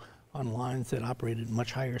 you know, on lines that operate at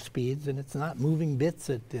much higher speeds, and it's not moving bits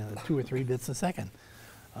at 2 or 3 bits a second.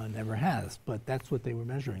 Never has, but that's what they were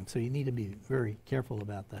measuring. So you need to be very careful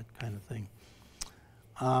about that kind of thing.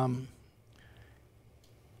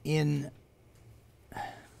 In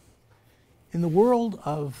the world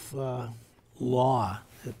of law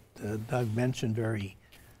that Doug mentioned very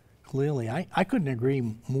clearly, I couldn't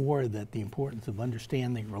agree more that the importance of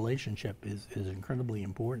understanding relationship is incredibly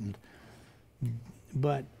important.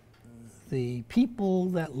 But the people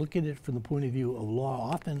that look at it from the point of view of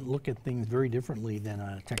law often look at things very differently than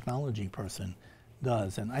a technology person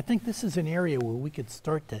does. And I think this is an area where we could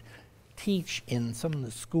start to teach in some of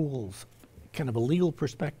the schools kind of a legal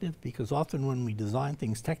perspective, because often when we design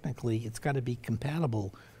things technically, it's got to be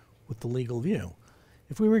compatible with the legal view.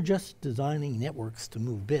 If we were just designing networks to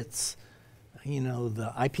move bits, you know,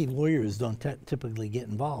 the IP lawyers don't typically get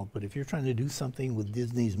involved. But if you're trying to do something with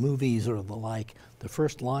Disney's movies or the like, the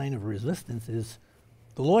first line of resistance is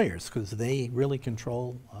the lawyers, because they really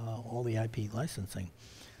control all the IP licensing.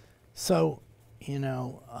 So, you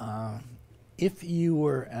know, if you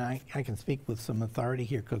were, and I can speak with some authority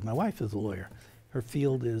here because my wife is a lawyer. Her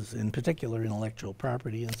field is, in particular, intellectual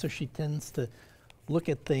property, and so she tends to look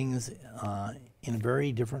at things in a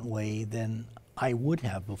very different way than I would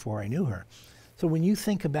have before I knew her. So when you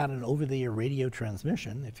think about an over-the-air radio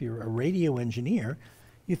transmission, if you're a radio engineer,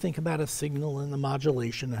 you think about a signal and the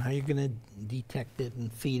modulation and how you're going to detect it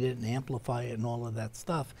and feed it and amplify it and all of that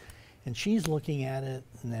stuff. And she's looking at it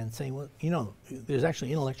and then saying, well, you know, there's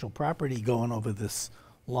actually intellectual property going over this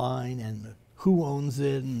line and who owns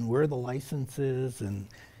it and where the license is. And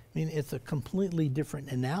I mean, it's a completely different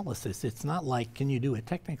analysis. It's not like, can you do it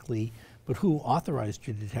technically, but who authorized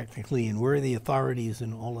you to technically and where are the authorities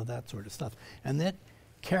and all of that sort of stuff. And that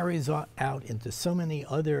carries out into so many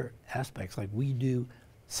other aspects, like we do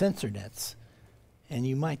sensor nets. And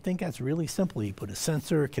you might think that's really simple. You put a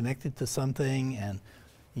sensor connected to something and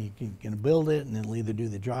you can build it and it'll either do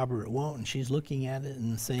the job or it won't. And she's looking at it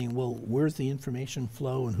and saying, well, where's the information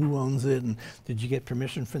flow and who owns it? And did you get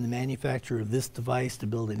permission from the manufacturer of this device to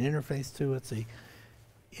build an interface to it? So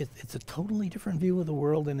it's a totally different view of the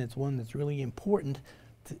world, and it's one that's really important,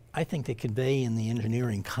 I think, to convey in the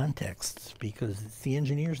engineering context, because it's the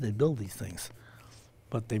engineers that build these things.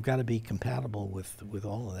 But they've got to be compatible with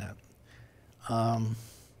all of that.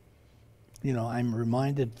 You know, I'm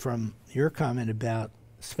reminded from your comment about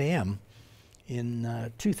spam.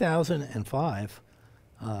 In 2005,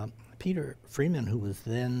 Peter Freeman, who was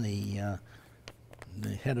then the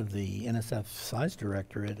head of the NSF Science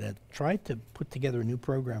Directorate, had tried to put together a new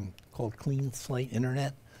program called Clean Slate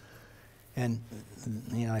Internet. And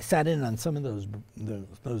you know, I sat in on some of those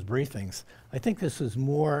briefings. I think this was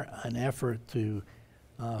more an effort to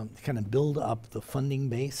kind of build up the funding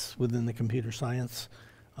base within the computer science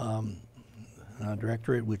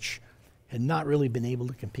directorate, which had not really been able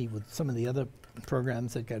to compete with some of the other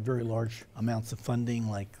programs that got very large amounts of funding,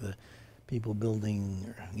 like the people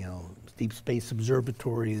building, you know, deep space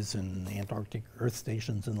observatories and Antarctic Earth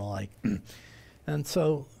stations and the like. And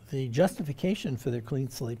so the justification for their Clean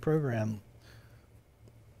Slate program,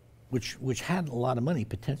 which had a lot of money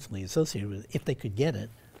potentially associated with it, if they could get it,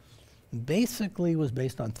 basically was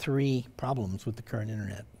based on three problems with the current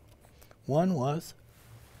internet. One was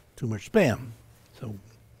too much spam, so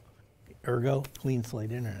ergo, Clean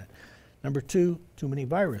Slate Internet. Number two, too many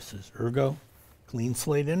viruses, ergo, Clean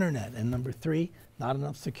Slate Internet. And number three, not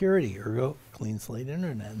enough security, ergo, Clean Slate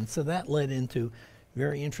Internet. And so that led into a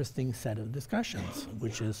very interesting set of discussions,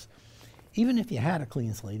 which is, even if you had a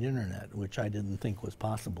Clean Slate Internet, which I didn't think was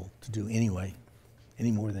possible to do anyway,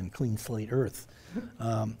 any more than Clean Slate Earth,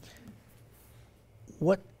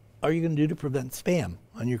 what are you going to do to prevent spam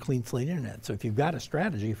on your Clean Slate Internet? So if you've got a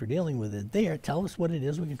strategy for dealing with it there, tell us what it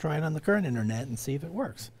is. We can try it on the current internet and see if it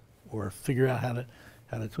works, or figure out how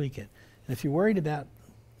to tweak it. And if you're worried about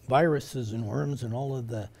viruses and worms and all of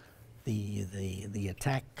the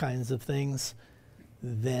attack kinds of things,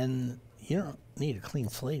 then you don't need a Clean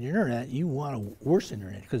Slate Internet. You want a worse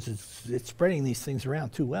internet, because it's spreading these things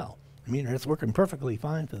around too well. I mean, it's working perfectly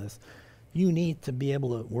fine for this. You need to be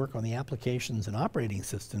able to work on the applications and operating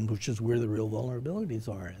systems, which is where the real vulnerabilities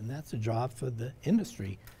are. And that's a job for the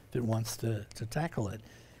industry that wants to tackle it.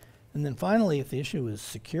 And then finally, if the issue is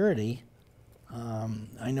security,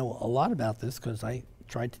 I know a lot about this because I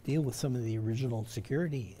tried to deal with some of the original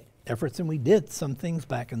security efforts, and we did some things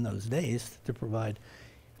back in those days to provide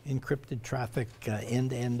encrypted traffic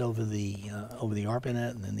end-to-end over the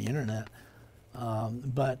ARPANET and then the internet.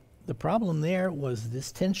 But the problem there was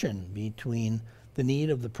this tension between the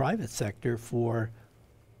need of the private sector for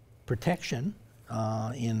protection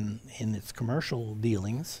in its commercial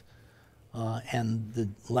dealings and the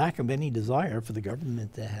lack of any desire for the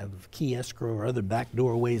government to have key escrow or other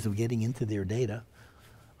backdoor ways of getting into their data.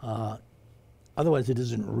 Otherwise, it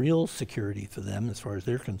isn't real security for them as far as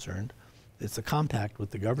they're concerned. It's a compact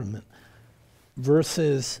with the government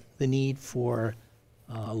versus the need for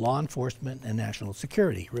law enforcement and national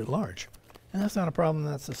security writ large. And that's not a problem,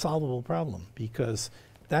 that's a solvable problem, because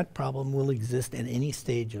that problem will exist at any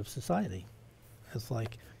stage of society. It's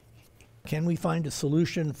like, can we find a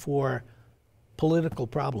solution for political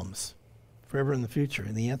problems forever in the future?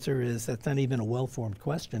 And the answer is that's not even a well-formed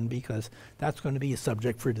question, because that's going to be a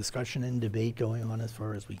subject for discussion and debate going on as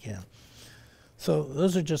far as we can. So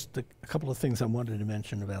those are just a couple of things I wanted to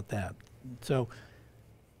mention about that. So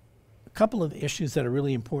a couple of issues that are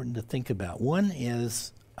really important to think about. One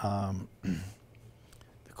is the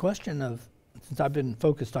question of, since I've been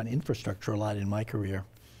focused on infrastructure a lot in my career,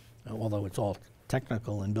 although it's all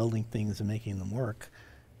technical and building things and making them work,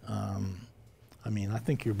 I mean, I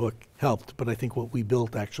think your book helped, but I think what we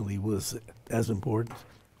built actually was as important,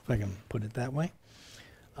 if I can put it that way.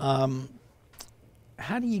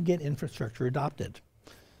 How do you get infrastructure adopted?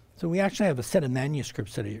 So we actually have a set of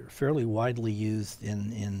manuscripts that are fairly widely used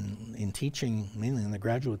in teaching, mainly in the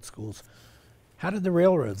graduate schools. How did the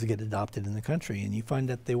railroads get adopted in the country? And you find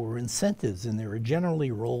that there were incentives, and there were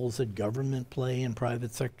generally roles that government play and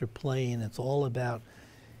private sector play, and it's all about,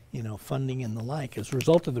 you know, funding and the like. As a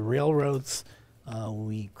result of the railroads,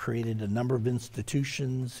 we created a number of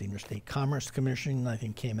institutions. The Interstate Commerce Commission, I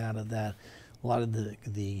think, came out of that. A lot of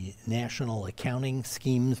the national accounting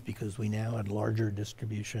schemes, because we now had larger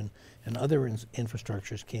distribution, and other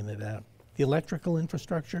infrastructures came about. The electrical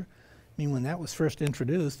infrastructure, I mean, when that was first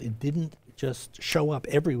introduced, it didn't just show up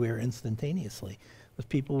everywhere instantaneously. But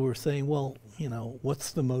people were saying, well, you know,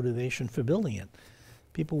 what's the motivation for building it?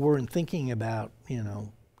 People weren't thinking about, you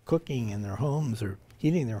know, cooking in their homes or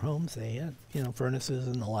heating their homes. They had, you know, furnaces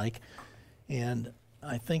and the like. And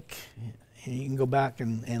I think you can go back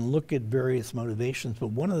and look at various motivations, but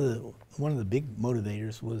one of the big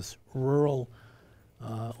motivators was rural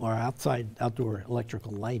or outdoor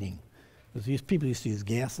electrical lighting. Because people used to use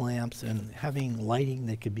gas lamps, and having lighting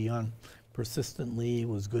that could be on persistently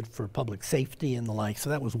was good for public safety and the like. So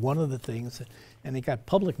that was one of the things, and they got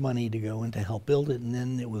public money to go in to help build it, and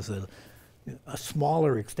then it was a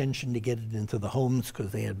smaller extension to get it into the homes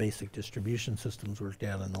because they had basic distribution systems worked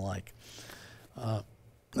out and the like.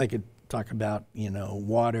 I could talk about, you know,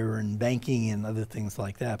 water and banking and other things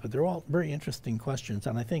like that, but they're all very interesting questions,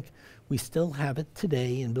 and I think we still have it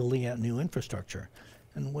today in building out new infrastructure.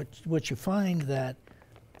 And what you find that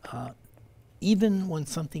even when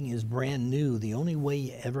something is brand new, the only way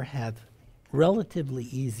you ever have relatively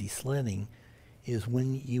easy sledding is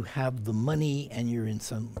when you have the money and you're in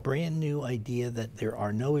some brand new idea that there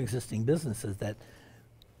are no existing businesses that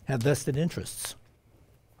have vested interests.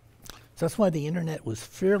 So that's why the internet was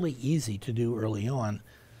fairly easy to do early on.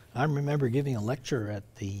 I remember giving a lecture at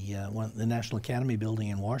the National Academy building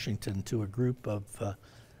in Washington to a group of,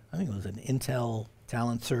 I think it was an Intel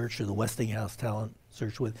talent search or the Westinghouse talent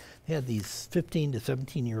search. They had these 15 to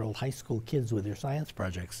 17-year-old high school kids with their science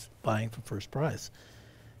projects vying for first prize.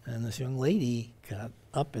 And this young lady got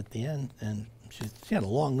up at the end, and she had a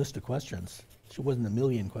long list of questions. She wasn't a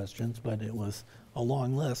million questions, but it was a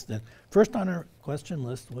long list. And first on her question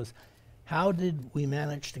list was, how did we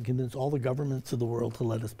manage to convince all the governments of the world to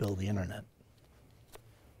let us build the internet?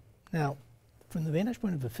 Now, from the vantage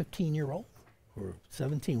point of a 15-year-old or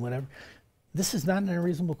 17, whatever, this is not an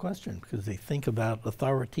unreasonable question because they think about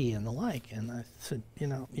authority and the like. And I said, you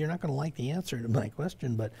know, you're not going to like the answer to my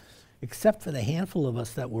question, but except for the handful of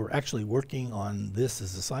us that were actually working on this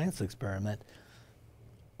as a science experiment,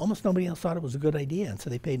 almost nobody else thought it was a good idea, and so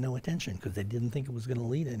they paid no attention because they didn't think it was going to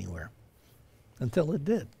lead anywhere until it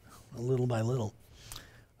did, little by little.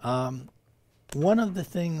 One of the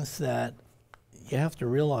things that you have to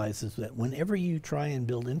realize is that whenever you try and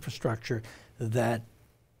build infrastructure that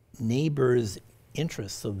neighbors'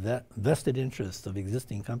 interests, of vested interests of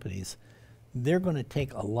existing companies, they're going to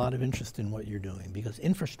take a lot of interest in what you're doing because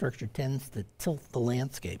infrastructure tends to tilt the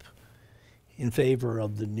landscape in favor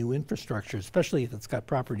of the new infrastructure, especially if it's got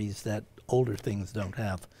properties that older things don't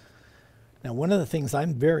have. Now, one of the things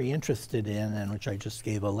I'm very interested in, and which I just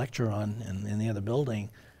gave a lecture on in the other building,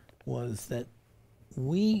 was that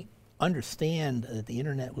we understand that the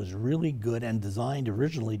internet was really good and designed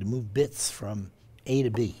originally to move bits from A to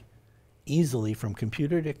B, easily from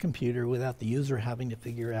computer to computer without the user having to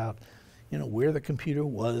figure out, you know, where the computer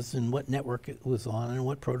was and what network it was on and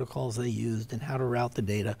what protocols they used and how to route the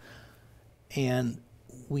data. And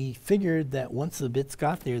we figured that once the bits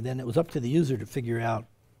got there, then it was up to the user to figure out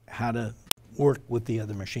how to work with the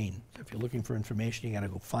other machine. So if you're looking for information, you got to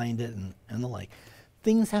go find it and the like.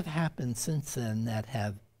 Things have happened since then that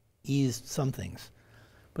have eased some things.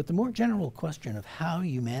 But the more general question of how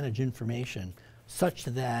you manage information such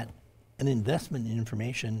that an investment in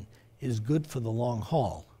information is good for the long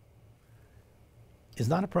haul is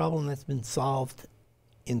not a problem that's been solved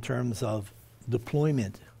in terms of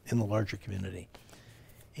deployment in the larger community.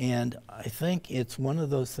 And I think it's one of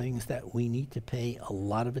those things that we need to pay a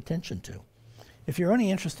lot of attention to. If you're only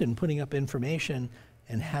interested in putting up information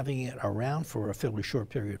and having it around for a fairly short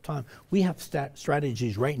period of time, we have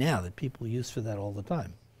strategies right now that people use for that all the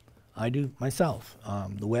time. I do myself.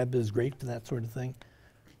 The web is great for that sort of thing.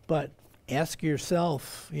 But ask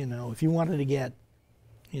yourself, you know, if you wanted to get,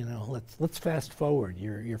 you know, let's fast forward.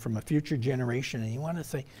 You're from a future generation and you want to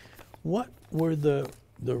say, what were the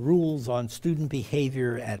rules on student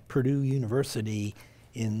behavior at Purdue University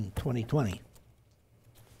in 2020?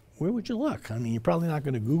 Where would you look? I mean, you're probably not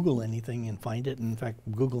going to Google anything and find it. In fact,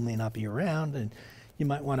 Google may not be around, and you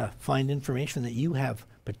might want to find information that you have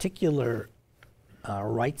particular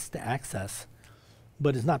rights to access,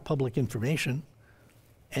 but is not public information.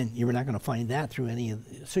 And you're not going to find that through any of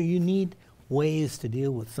so you need ways to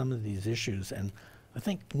deal with some of these issues. And I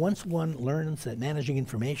think once one learns that managing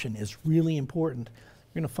information is really important,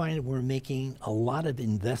 you're going to find that we're making a lot of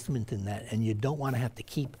investment in that, and you don't want to have to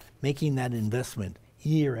keep making that investment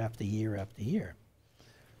year after year after year.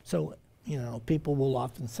 So, you know, people will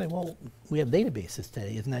often say, well, we have databases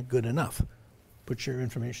today, isn't that good enough? Put your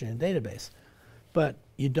information in a database. But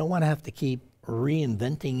you don't want to have to keep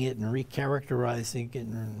reinventing it and recharacterizing it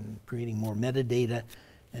and creating more metadata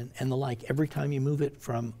and the like every time you move it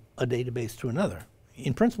from a database to another.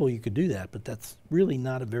 In principle, you could do that, but that's really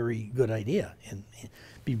not a very good idea. And it'd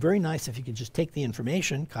be very nice if you could just take the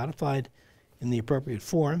information codified in the appropriate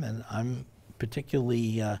form, and I'm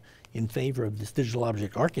particularly in favor of this digital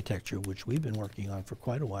object architecture, which we've been working on for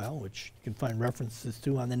quite a while, which you can find references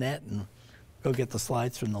to on the net, and go get the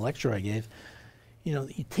slides from the lecture I gave. You know,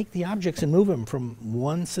 you take the objects and move them from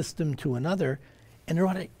one system to another, and they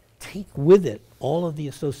ought to take with it all of the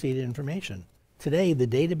associated information. Today, the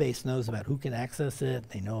database knows about who can access it,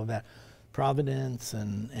 they know about provenance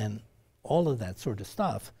and all of that sort of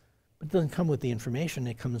stuff, but it doesn't come with the information,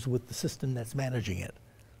 it comes with the system that's managing it.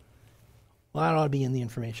 Well, that ought to be in the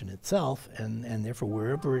information itself, and therefore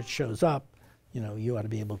wherever it shows up, you know, you ought to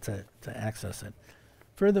be able to access it.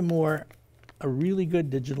 Furthermore, a really good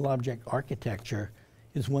digital object architecture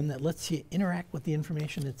is one that lets you interact with the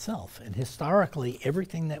information itself. And historically,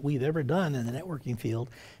 everything that we've ever done in the networking field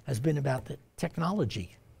has been about the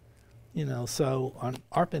technology. You know, so on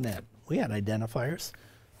ARPANET, we had identifiers,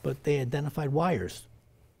 but they identified wires.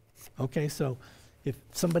 Okay, so if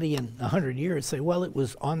somebody in 100 years say, well, it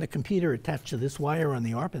was on the computer attached to this wire on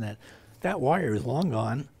the ARPANET, that wire is long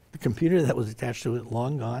gone. The computer that was attached to it,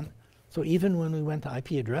 long gone. So even when we went to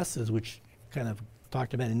IP addresses, which kind of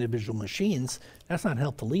talked about individual machines, that's not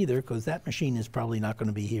helpful either, because that machine is probably not going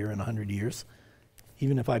to be here in 100 years.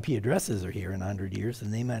 Even if IP addresses are here in 100 years,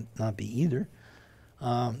 and they might not be either.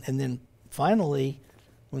 And then finally,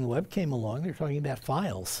 when the web came along, they're talking about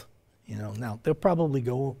files. You know, now they'll probably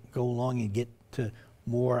go along and get to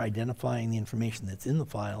more identifying the information that's in the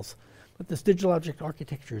files, but this digital object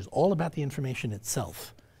architecture is all about the information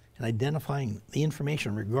itself and identifying the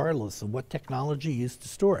information regardless of what technology used to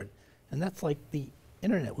store it. And that's like the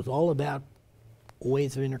internet was all about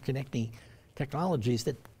ways of interconnecting technologies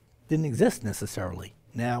that didn't exist necessarily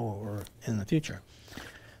now or in the future.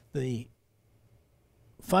 The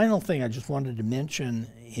final thing I just wanted to mention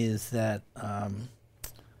is that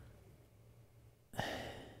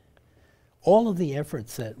all of the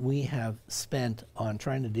efforts that we have spent on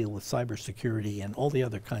trying to deal with cybersecurity and all the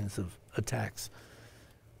other kinds of attacks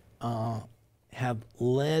have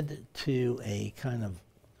led to a kind of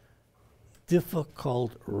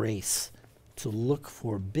difficult race to look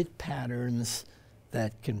for bit patterns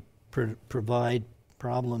that can provide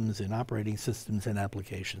problems in operating systems and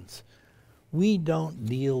applications. We don't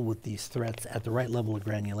deal with these threats at the right level of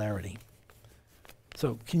granularity.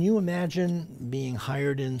 So can you imagine being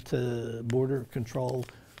hired into border control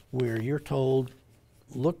where you're told,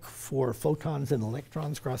 look for photons and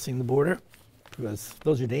electrons crossing the border, because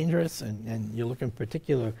those are dangerous, and you're looking for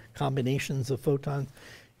particular combinations of photons.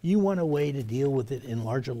 You want a way to deal with it in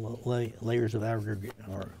larger layers of aggregate,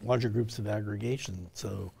 or larger groups of aggregation.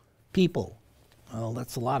 So people, well,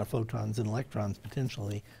 that's a lot of photons and electrons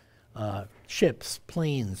potentially. Ships,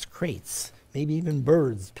 planes, crates, maybe even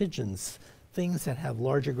birds, pigeons, things that have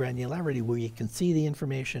larger granularity where you can see the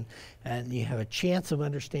information and you have a chance of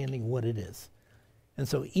understanding what it is. And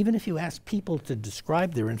so even if you ask people to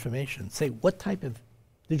describe their information, say what type of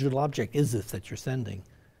digital object is this that you're sending,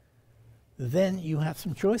 then you have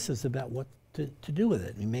some choices about what to do with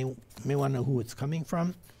it. You may want to know who it's coming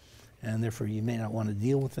from, and therefore you may not want to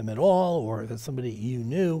deal with them at all, or if it's somebody you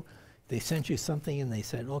knew, they sent you something and they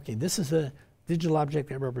said, okay, this is a digital object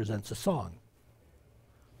that represents a song.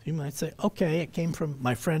 So you might say, okay, it came from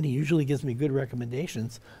my friend, he usually gives me good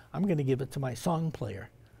recommendations, I'm going to give it to my song player.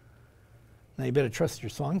 Now you better trust your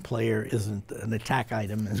song player isn't an attack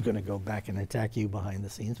item, is going to go back and attack you behind the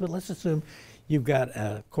scenes, but let's assume you've got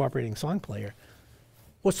a cooperating song player.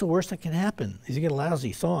 What's the worst that can happen? Is you get a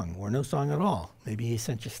lousy song or no song at all. Maybe he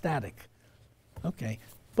sent you static. Okay,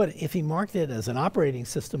 but if he marked it as an operating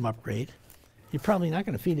system upgrade, you're probably not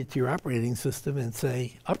going to feed it to your operating system and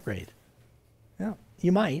say upgrade. Yeah,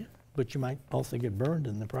 you might, but you might also get burned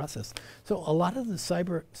in the process. So a lot of the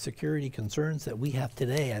cybersecurity concerns that we have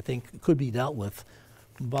today, I think, could be dealt with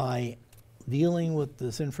by dealing with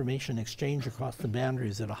this information exchange across the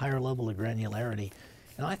boundaries at a higher level of granularity.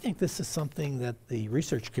 And I think this is something that the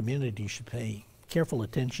research community should pay careful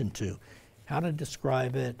attention to. How to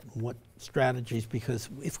describe it, what strategies, because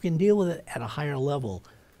if we can deal with it at a higher level,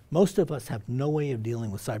 Most of us have no way of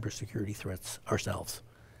dealing with cybersecurity threats ourselves.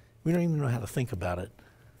 We don't even know how to think about it.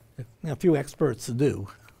 A few experts do,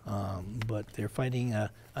 but they're fighting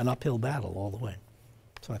an uphill battle all the way.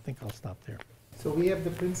 So I think I'll stop there. So we have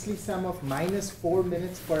the princely sum of -4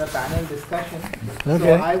 minutes for a panel discussion. Okay.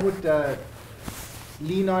 So I would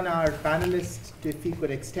lean on our panelists if we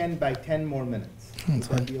could extend by 10 more minutes. Would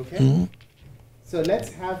that be okay? Mm-hmm. So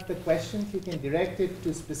let's have the questions. You can direct it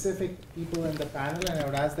to specific people in the panel, and I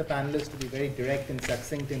would ask the panelists to be very direct and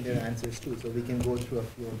succinct in their answers too, so we can go through a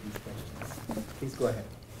few of these questions. Please go ahead.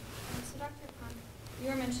 So Dr. Kahn, you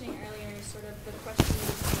were mentioning earlier sort of the question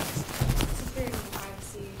between security and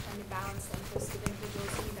privacy, trying to balance the interests of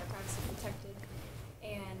individuals who need their privacy protected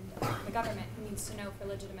and the government who needs to know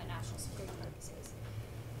for legitimate national security purposes.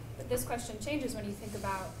 But this question changes when you think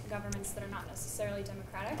about governments that are not necessarily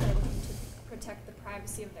democratic or looking to protect the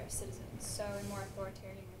privacy of their citizens, so in more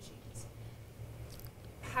authoritarian regimes.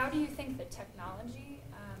 How do you think that technology,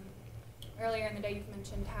 earlier in the day you've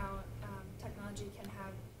mentioned how technology can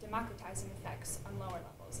have democratizing effects on lower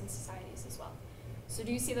levels in societies as well. So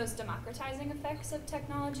do you see those democratizing effects of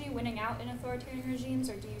technology winning out in authoritarian regimes,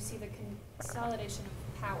 or do you see the consolidation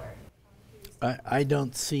of power? I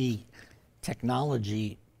don't see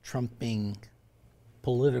technology trumping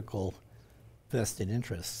political vested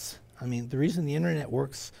interests. I mean, the reason the internet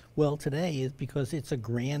works well today is because it's a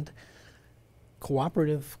grand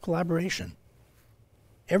cooperative collaboration.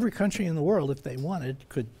 Every country in the world, if they wanted,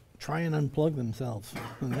 could try and unplug themselves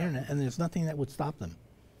from the internet, and there's nothing that would stop them.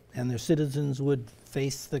 And their citizens would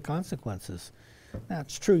face the consequences. Now,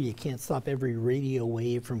 it's true, you can't stop every radio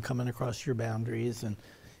wave from coming across your boundaries, and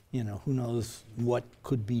you know, who knows what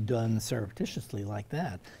could be done surreptitiously like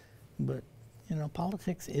that. But you know,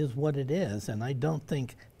 politics is what it is, and I don't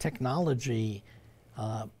think technology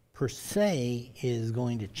per se is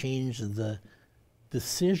going to change the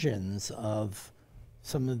decisions of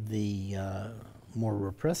some of the more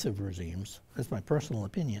repressive regimes. That's my personal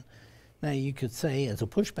opinion. Now, you could say as a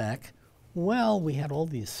pushback, well, we had all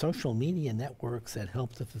these social media networks that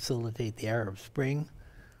helped to facilitate the Arab Spring.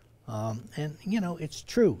 And, you know, it's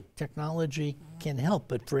true. Technology can help,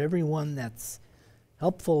 but for everyone that's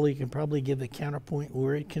helpful, you can probably give a counterpoint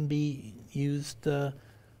where it can be used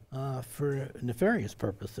for nefarious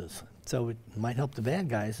purposes. So it might help the bad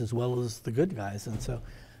guys as well as the good guys. And so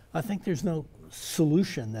I think there's no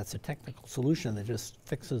solution that's a technical solution that just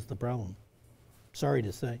fixes the problem. Sorry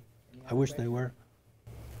to say. I wish they were.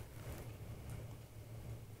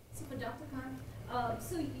 So for Dr. Kahn,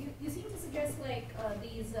 so you seem to suggest like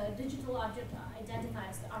these digital object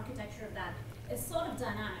identifiers, the architecture of that is sort of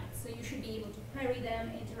dynamic. So you should be able to query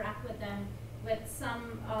them, interact with them with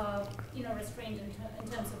some you know, restraint in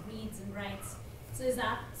terms of reads and writes. So is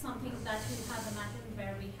that something that you have imagined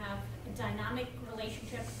where we have a dynamic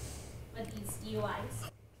relationship with these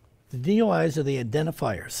DOIs? The DOIs are the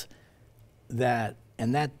identifiers that,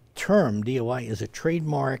 and that term DOI is a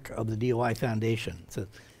trademark of the DOI Foundation. So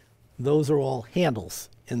those are all handles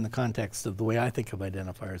in the context of the way I think of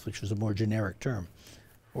identifiers, which is a more generic term,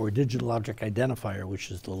 or a digital object identifier,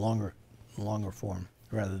 which is the longer form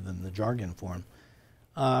rather than the jargon form.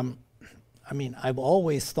 I mean, I've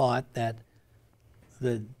always thought that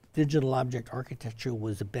the digital object architecture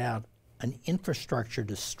was about an infrastructure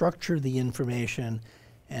to structure the information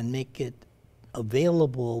and make it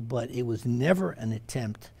available, but it was never an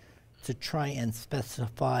attempt to try and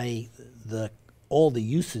specify all the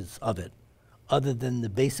uses of it, other than the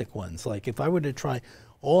basic ones. Like if I were to try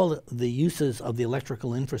all the uses of the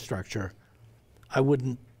electrical infrastructure, I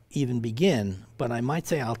wouldn't even begin, but I might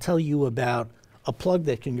say I'll tell you about a plug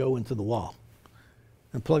that can go into the wall,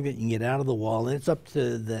 a plug that you can get out of the wall, and it's up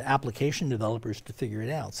to the application developers to figure it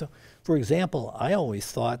out. So, for example, I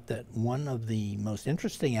always thought that one of the most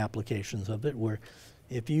interesting applications of it were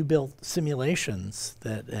if you built simulations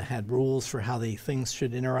that had rules for how the things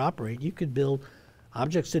should interoperate, you could build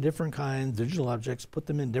objects of different kinds, digital objects, put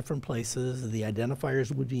them in different places, the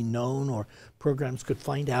identifiers would be known, or programs could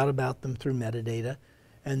find out about them through metadata,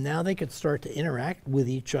 and now they could start to interact with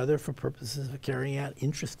each other for purposes of carrying out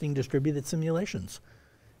interesting distributed simulations.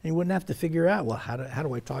 And you wouldn't have to figure out, well, how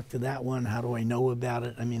do I talk to that one? How do I know about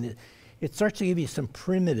it? I mean, it starts to give you some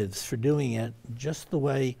primitives for doing it, just the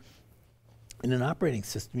way in an operating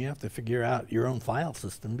system you have to figure out your own file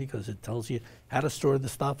system because it tells you how to store the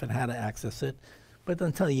stuff and how to access it, but it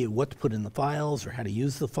doesn't tell you what to put in the files or how to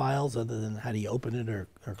use the files other than how do you open it or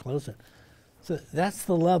close it. So that's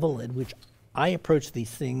the level at which I approach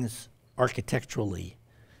these things architecturally,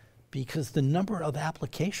 because the number of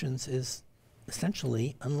applications is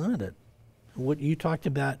essentially unlimited. What you talked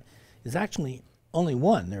about is actually only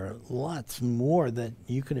one. There are lots more that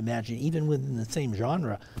you could imagine, even within the same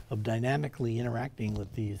genre, of dynamically interacting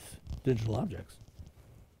with these digital objects.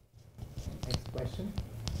 Next question.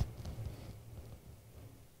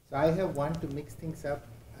 So I have one to mix things up.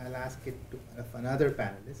 I'll ask it to another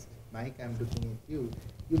panelist. Mike, I'm looking at you.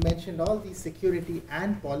 You mentioned all these security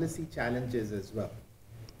and policy challenges as well.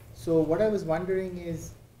 So what I was wondering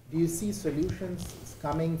is, do you see solutions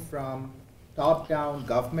coming from top-down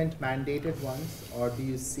government-mandated ones, or do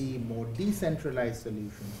you see more decentralized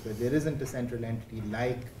solutions where there isn't a central entity,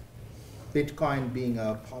 like Bitcoin being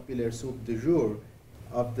a popular soup du jour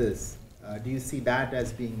of this? Do you see that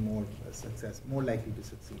as being more more likely to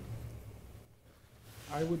succeed?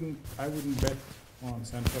 I wouldn't bet on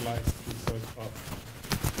centralized because of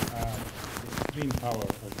the extreme power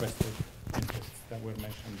of vested interests that were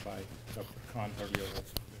mentioned by Dr. Kahn earlier.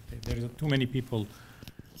 There is too many people.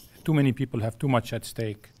 Too many people have too much at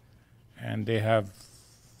stake, and they have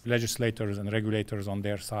legislators and regulators on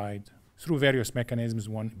their side through various mechanisms,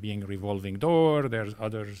 one being a revolving door, there's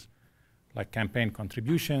others like campaign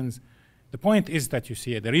contributions. The point is that you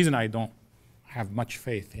see, the reason I don't have much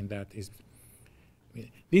faith in that is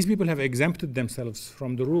these people have exempted themselves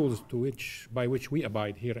from the rules by which we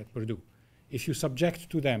abide here at Purdue. If you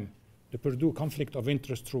subject to them the Purdue conflict of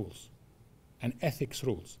interest rules and ethics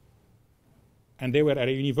rules, and they were at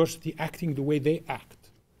a university acting the way they act,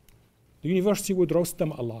 the university would roast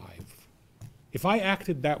them alive. If I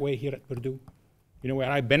acted that way here at Purdue, where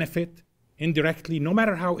I benefit indirectly, no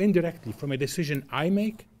matter how indirectly, from a decision I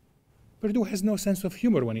make, Purdue has no sense of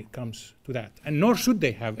humor when it comes to that, and nor should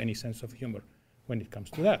they have any sense of humor when it comes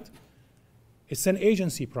to that. It's an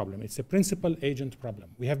agency problem. It's a principal-agent problem.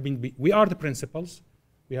 We are the principals.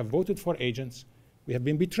 We have voted for agents. We have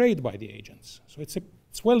been betrayed by the agents. So it's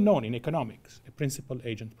well known in economics, a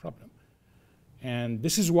principal-agent problem. And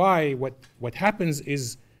this is why what happens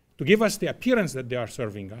is to give us the appearance that they are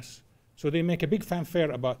serving us, so they make a big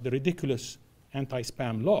fanfare about the ridiculous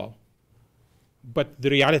anti-spam law, but the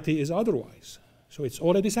reality is otherwise. So it's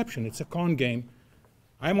all a deception. It's a con game.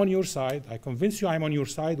 I'm on your side. I convince you I'm on your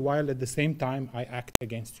side, while at the same time I act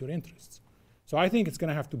against your interests. So I think it's going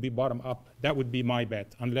to have to be bottom up. That would be my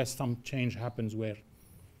bet, unless some change happens where,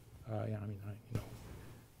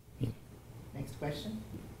 Next question.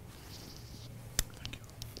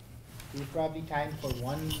 We have probably time for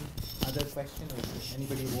one other question, or if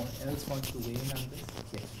anybody else wants to weigh in on this.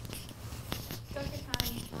 Yes. Dr.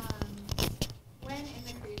 Kahn, when in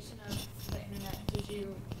the creation of the internet did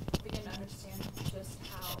you begin to understand just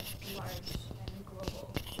how large and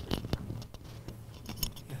global?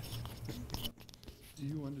 Do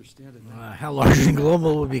you understand it? How large and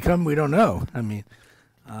global it will become, we don't know. I mean,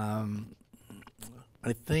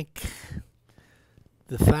 I think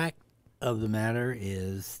the fact of the matter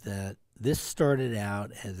is that this started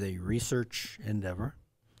out as a research endeavor.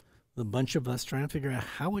 A bunch of us trying to figure out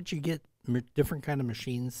how would you get different kind of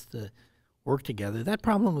machines to work together. That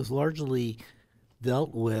problem was largely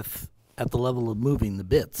dealt with at the level of moving the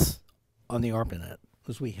bits on the ARPANET,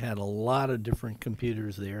 because we had a lot of different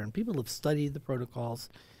computers there, and people have studied the protocols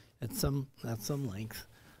at some length.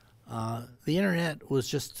 The internet was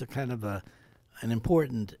just a kind of an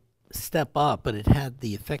important step up, but it had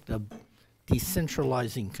the effect of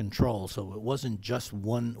decentralizing control, so it wasn't just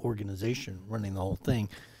one organization running the whole thing.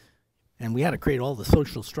 And we had to create all the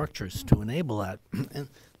social structures to enable that. And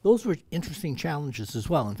those were interesting challenges as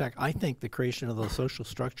well. In fact, I think the creation of those social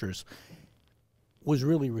structures was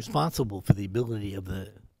really responsible for the ability of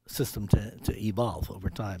the system to evolve over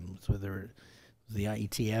time, whether the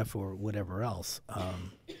IETF or whatever else.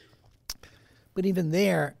 But even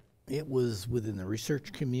there, it was within the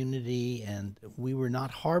research community, and we were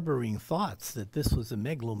not harboring thoughts that this was a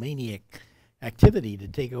megalomaniac activity to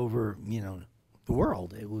take over, the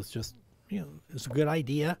world. It was just, it's a good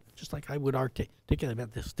idea, just like I would articulate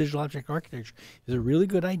about this digital object architecture. It's a really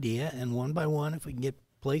good idea, and one by one, if we can get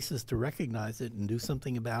places to recognize it and do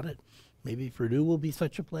something about it, maybe Purdue will be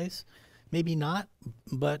such a place, maybe not,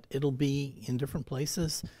 but it'll be in different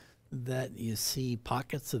places that you see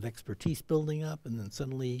pockets of expertise building up, and then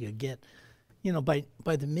suddenly you get,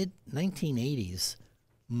 by the mid-1980s,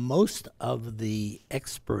 most of the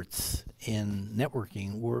experts in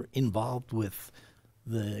networking were involved with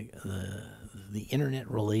the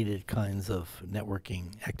internet-related kinds of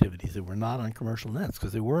networking activities that were not on commercial nets,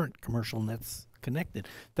 because they weren't commercial nets connected.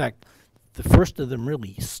 In fact, the first of them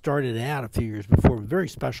really started out a few years before, very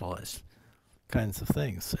specialized kinds of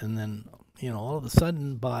things. And then, all of a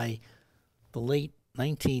sudden, by the late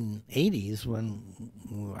 1980s,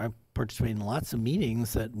 when I participated in lots of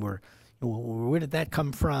meetings that were, where did that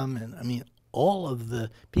come from? And I mean, all of the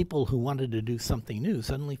people who wanted to do something new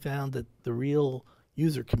suddenly found that the real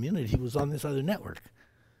user community was on this other network.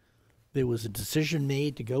 There was a decision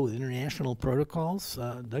made to go with international protocols.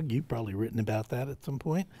 Doug, you've probably written about that at some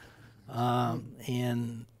point.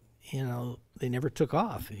 And, you know, they never took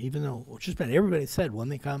off, even though just about everybody said when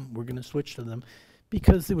they come, we're going to switch to them,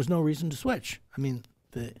 because there was no reason to switch. I mean,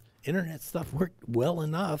 the internet stuff worked well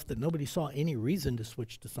enough that nobody saw any reason to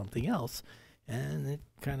switch to something else, and it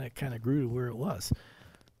kind of grew to where it was.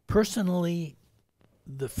 Personally,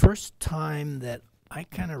 the first time that I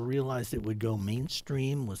kind of realized it would go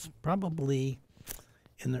mainstream was probably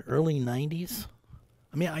in the early 90s.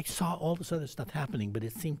 I mean, I saw all this other stuff happening, but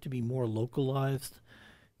it seemed to be more localized,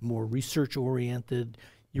 more research-oriented.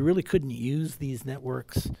 You really couldn't use these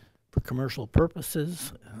networks for commercial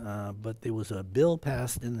purposes, but there was a bill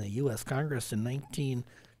passed in the U.S. Congress in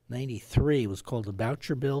 1993. It was called the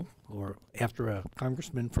Boucher Bill, or after a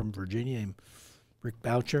congressman from Virginia named Rick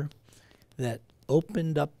Boucher, that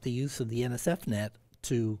opened up the use of the NSF-net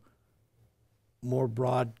to more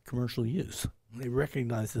broad commercial use. They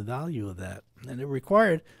recognized the value of that, and it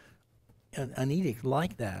required an edict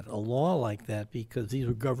like that, a law like that, because these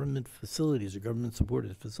were government facilities or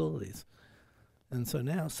government-supported facilities. And so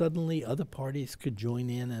now suddenly other parties could join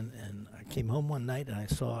in, and I came home one night and I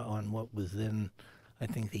saw on what was then, I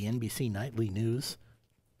think, the NBC Nightly News,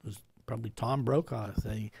 it was probably Tom Brokaw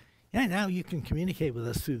saying, yeah, now you can communicate with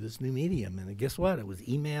us through this new medium. And guess what? It was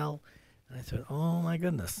email. And I said, oh my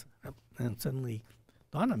goodness. And suddenly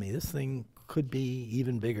dawned on me, this thing could be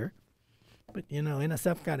even bigger. But, you know,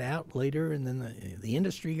 NSF got out later, and then the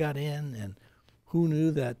industry got in, and who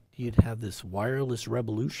knew that you'd have this wireless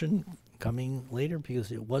revolution coming later,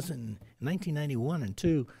 because it wasn't in 1991 and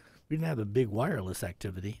 2, we didn't have a big wireless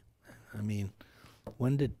activity. I mean,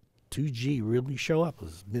 when did 2G really show up? It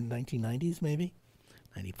was mid-1990s maybe?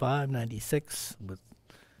 95, 96, with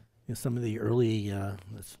some of the early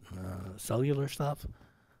cellular stuff.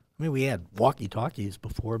 I mean, we had walkie-talkies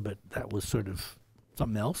before, but that was sort of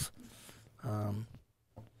something else.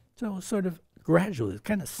 So it was sort of gradually, it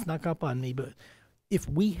kind of snuck up on me, but if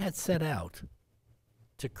we had set out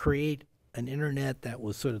to create an internet that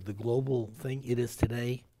was sort of the global thing it is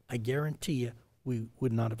today, I guarantee you we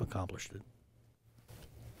would not have accomplished it.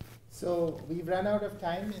 So we've run out of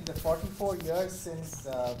time. In the 44 years since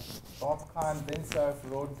Bob Kahn, Vinsurf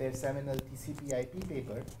wrote their seminal TCP/IP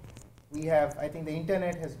paper, we have, I think the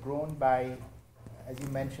internet has grown by, as you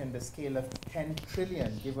mentioned, a scale of 10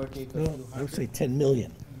 trillion, give or take a few hundred. I would say 10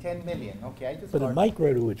 million. 10 million, okay. I just But it might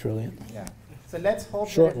grow to a trillion. Yeah. So let's hope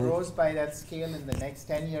that it grows by that scale in the next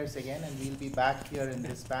 10 years again, and we'll be back here in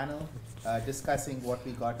this panel discussing what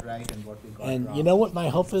we got right and what we got wrong. And you know what my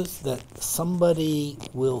hope is? That somebody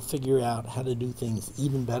will figure out how to do things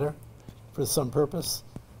even better for some purpose,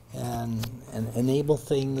 and enable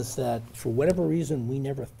things that, for whatever reason, we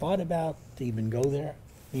never thought about to even go there.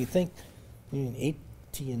 You think, I mean,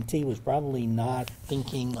 AT&T was probably not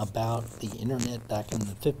thinking about the internet back in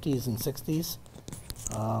the 50s and 60s.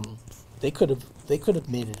 They could have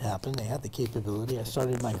made it happen. They had the capability. I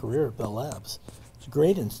started my career at Bell Labs. It's a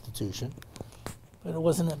great institution, but it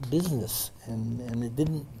wasn't a business, and it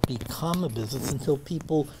didn't become a business until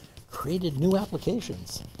people created new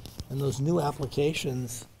applications, and those new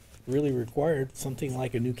applications really required something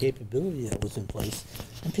like a new capability that was in place,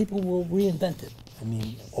 and people will reinvent it. I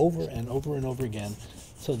mean, over and over and over again,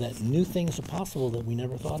 so that new things are possible that we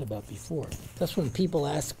never thought about before. That's when people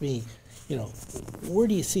ask me, you know, where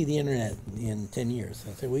do you see the internet in 10 years?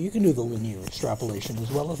 I say, well, you can do the linear extrapolation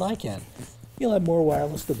as well as I can. You'll have more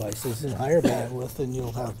wireless devices and higher bandwidth, and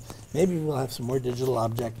you'll have, maybe we'll have some more digital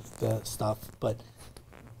object stuff, but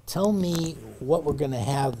tell me what we're going to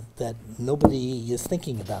have that nobody is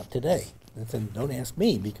thinking about today. And then don't ask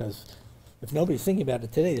me, because if nobody's thinking about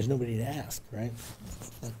it today, there's nobody to ask, right?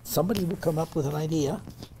 And somebody will come up with an idea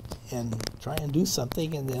and try and do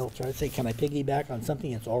something, and they'll try to say, can I piggyback on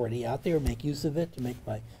something that's already out there, make use of it to make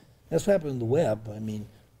my... That's what happened in the web. I mean,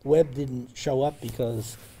 the web didn't show up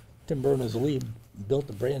because Tim Berners-Lee built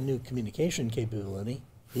a brand new communication capability.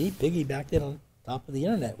 He piggybacked it on top of the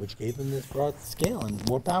internet, which gave him this broad scale and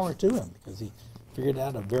more power to him, because he figured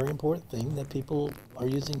out a very important thing that people are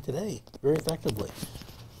using today very effectively.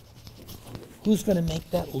 Who's going to make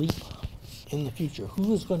that leap in the future?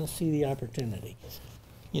 Who is going to see the opportunity?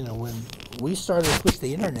 You know, when we started to push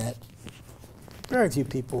the internet, very few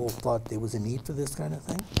people thought there was a need for this kind of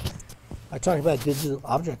thing. I talk about digital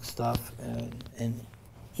object stuff, and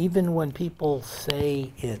even when people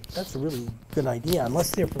say that's a really good idea,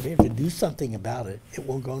 unless they're prepared to do something about it, it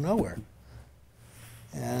will go nowhere.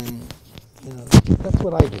 And you know, that's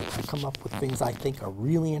what I do. I come up with things I think are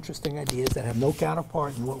really interesting ideas that have no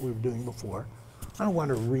counterpart in what we were doing before. I don't want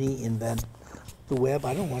to reinvent the web.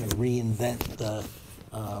 I don't want to reinvent the,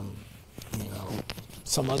 you know,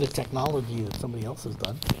 some other technology that somebody else has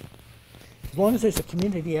done. As long as there's a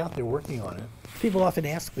community out there working on it. People often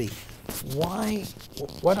ask me, why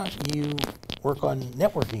don't you work on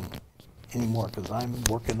networking anymore? Because I'm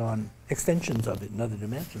working on extensions of it in other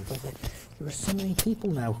dimensions. I say, there are so many people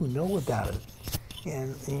now who know about it.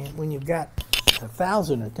 And when you've got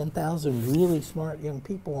 1,000 or 10,000 really smart young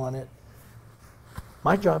people on it,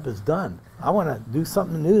 my job is done. I want to do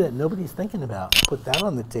something new that nobody's thinking about. Put that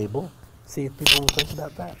on the table, see if people will think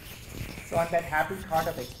about that. So on that happy thought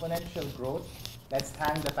of exponential growth, let's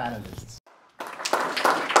thank the panelists.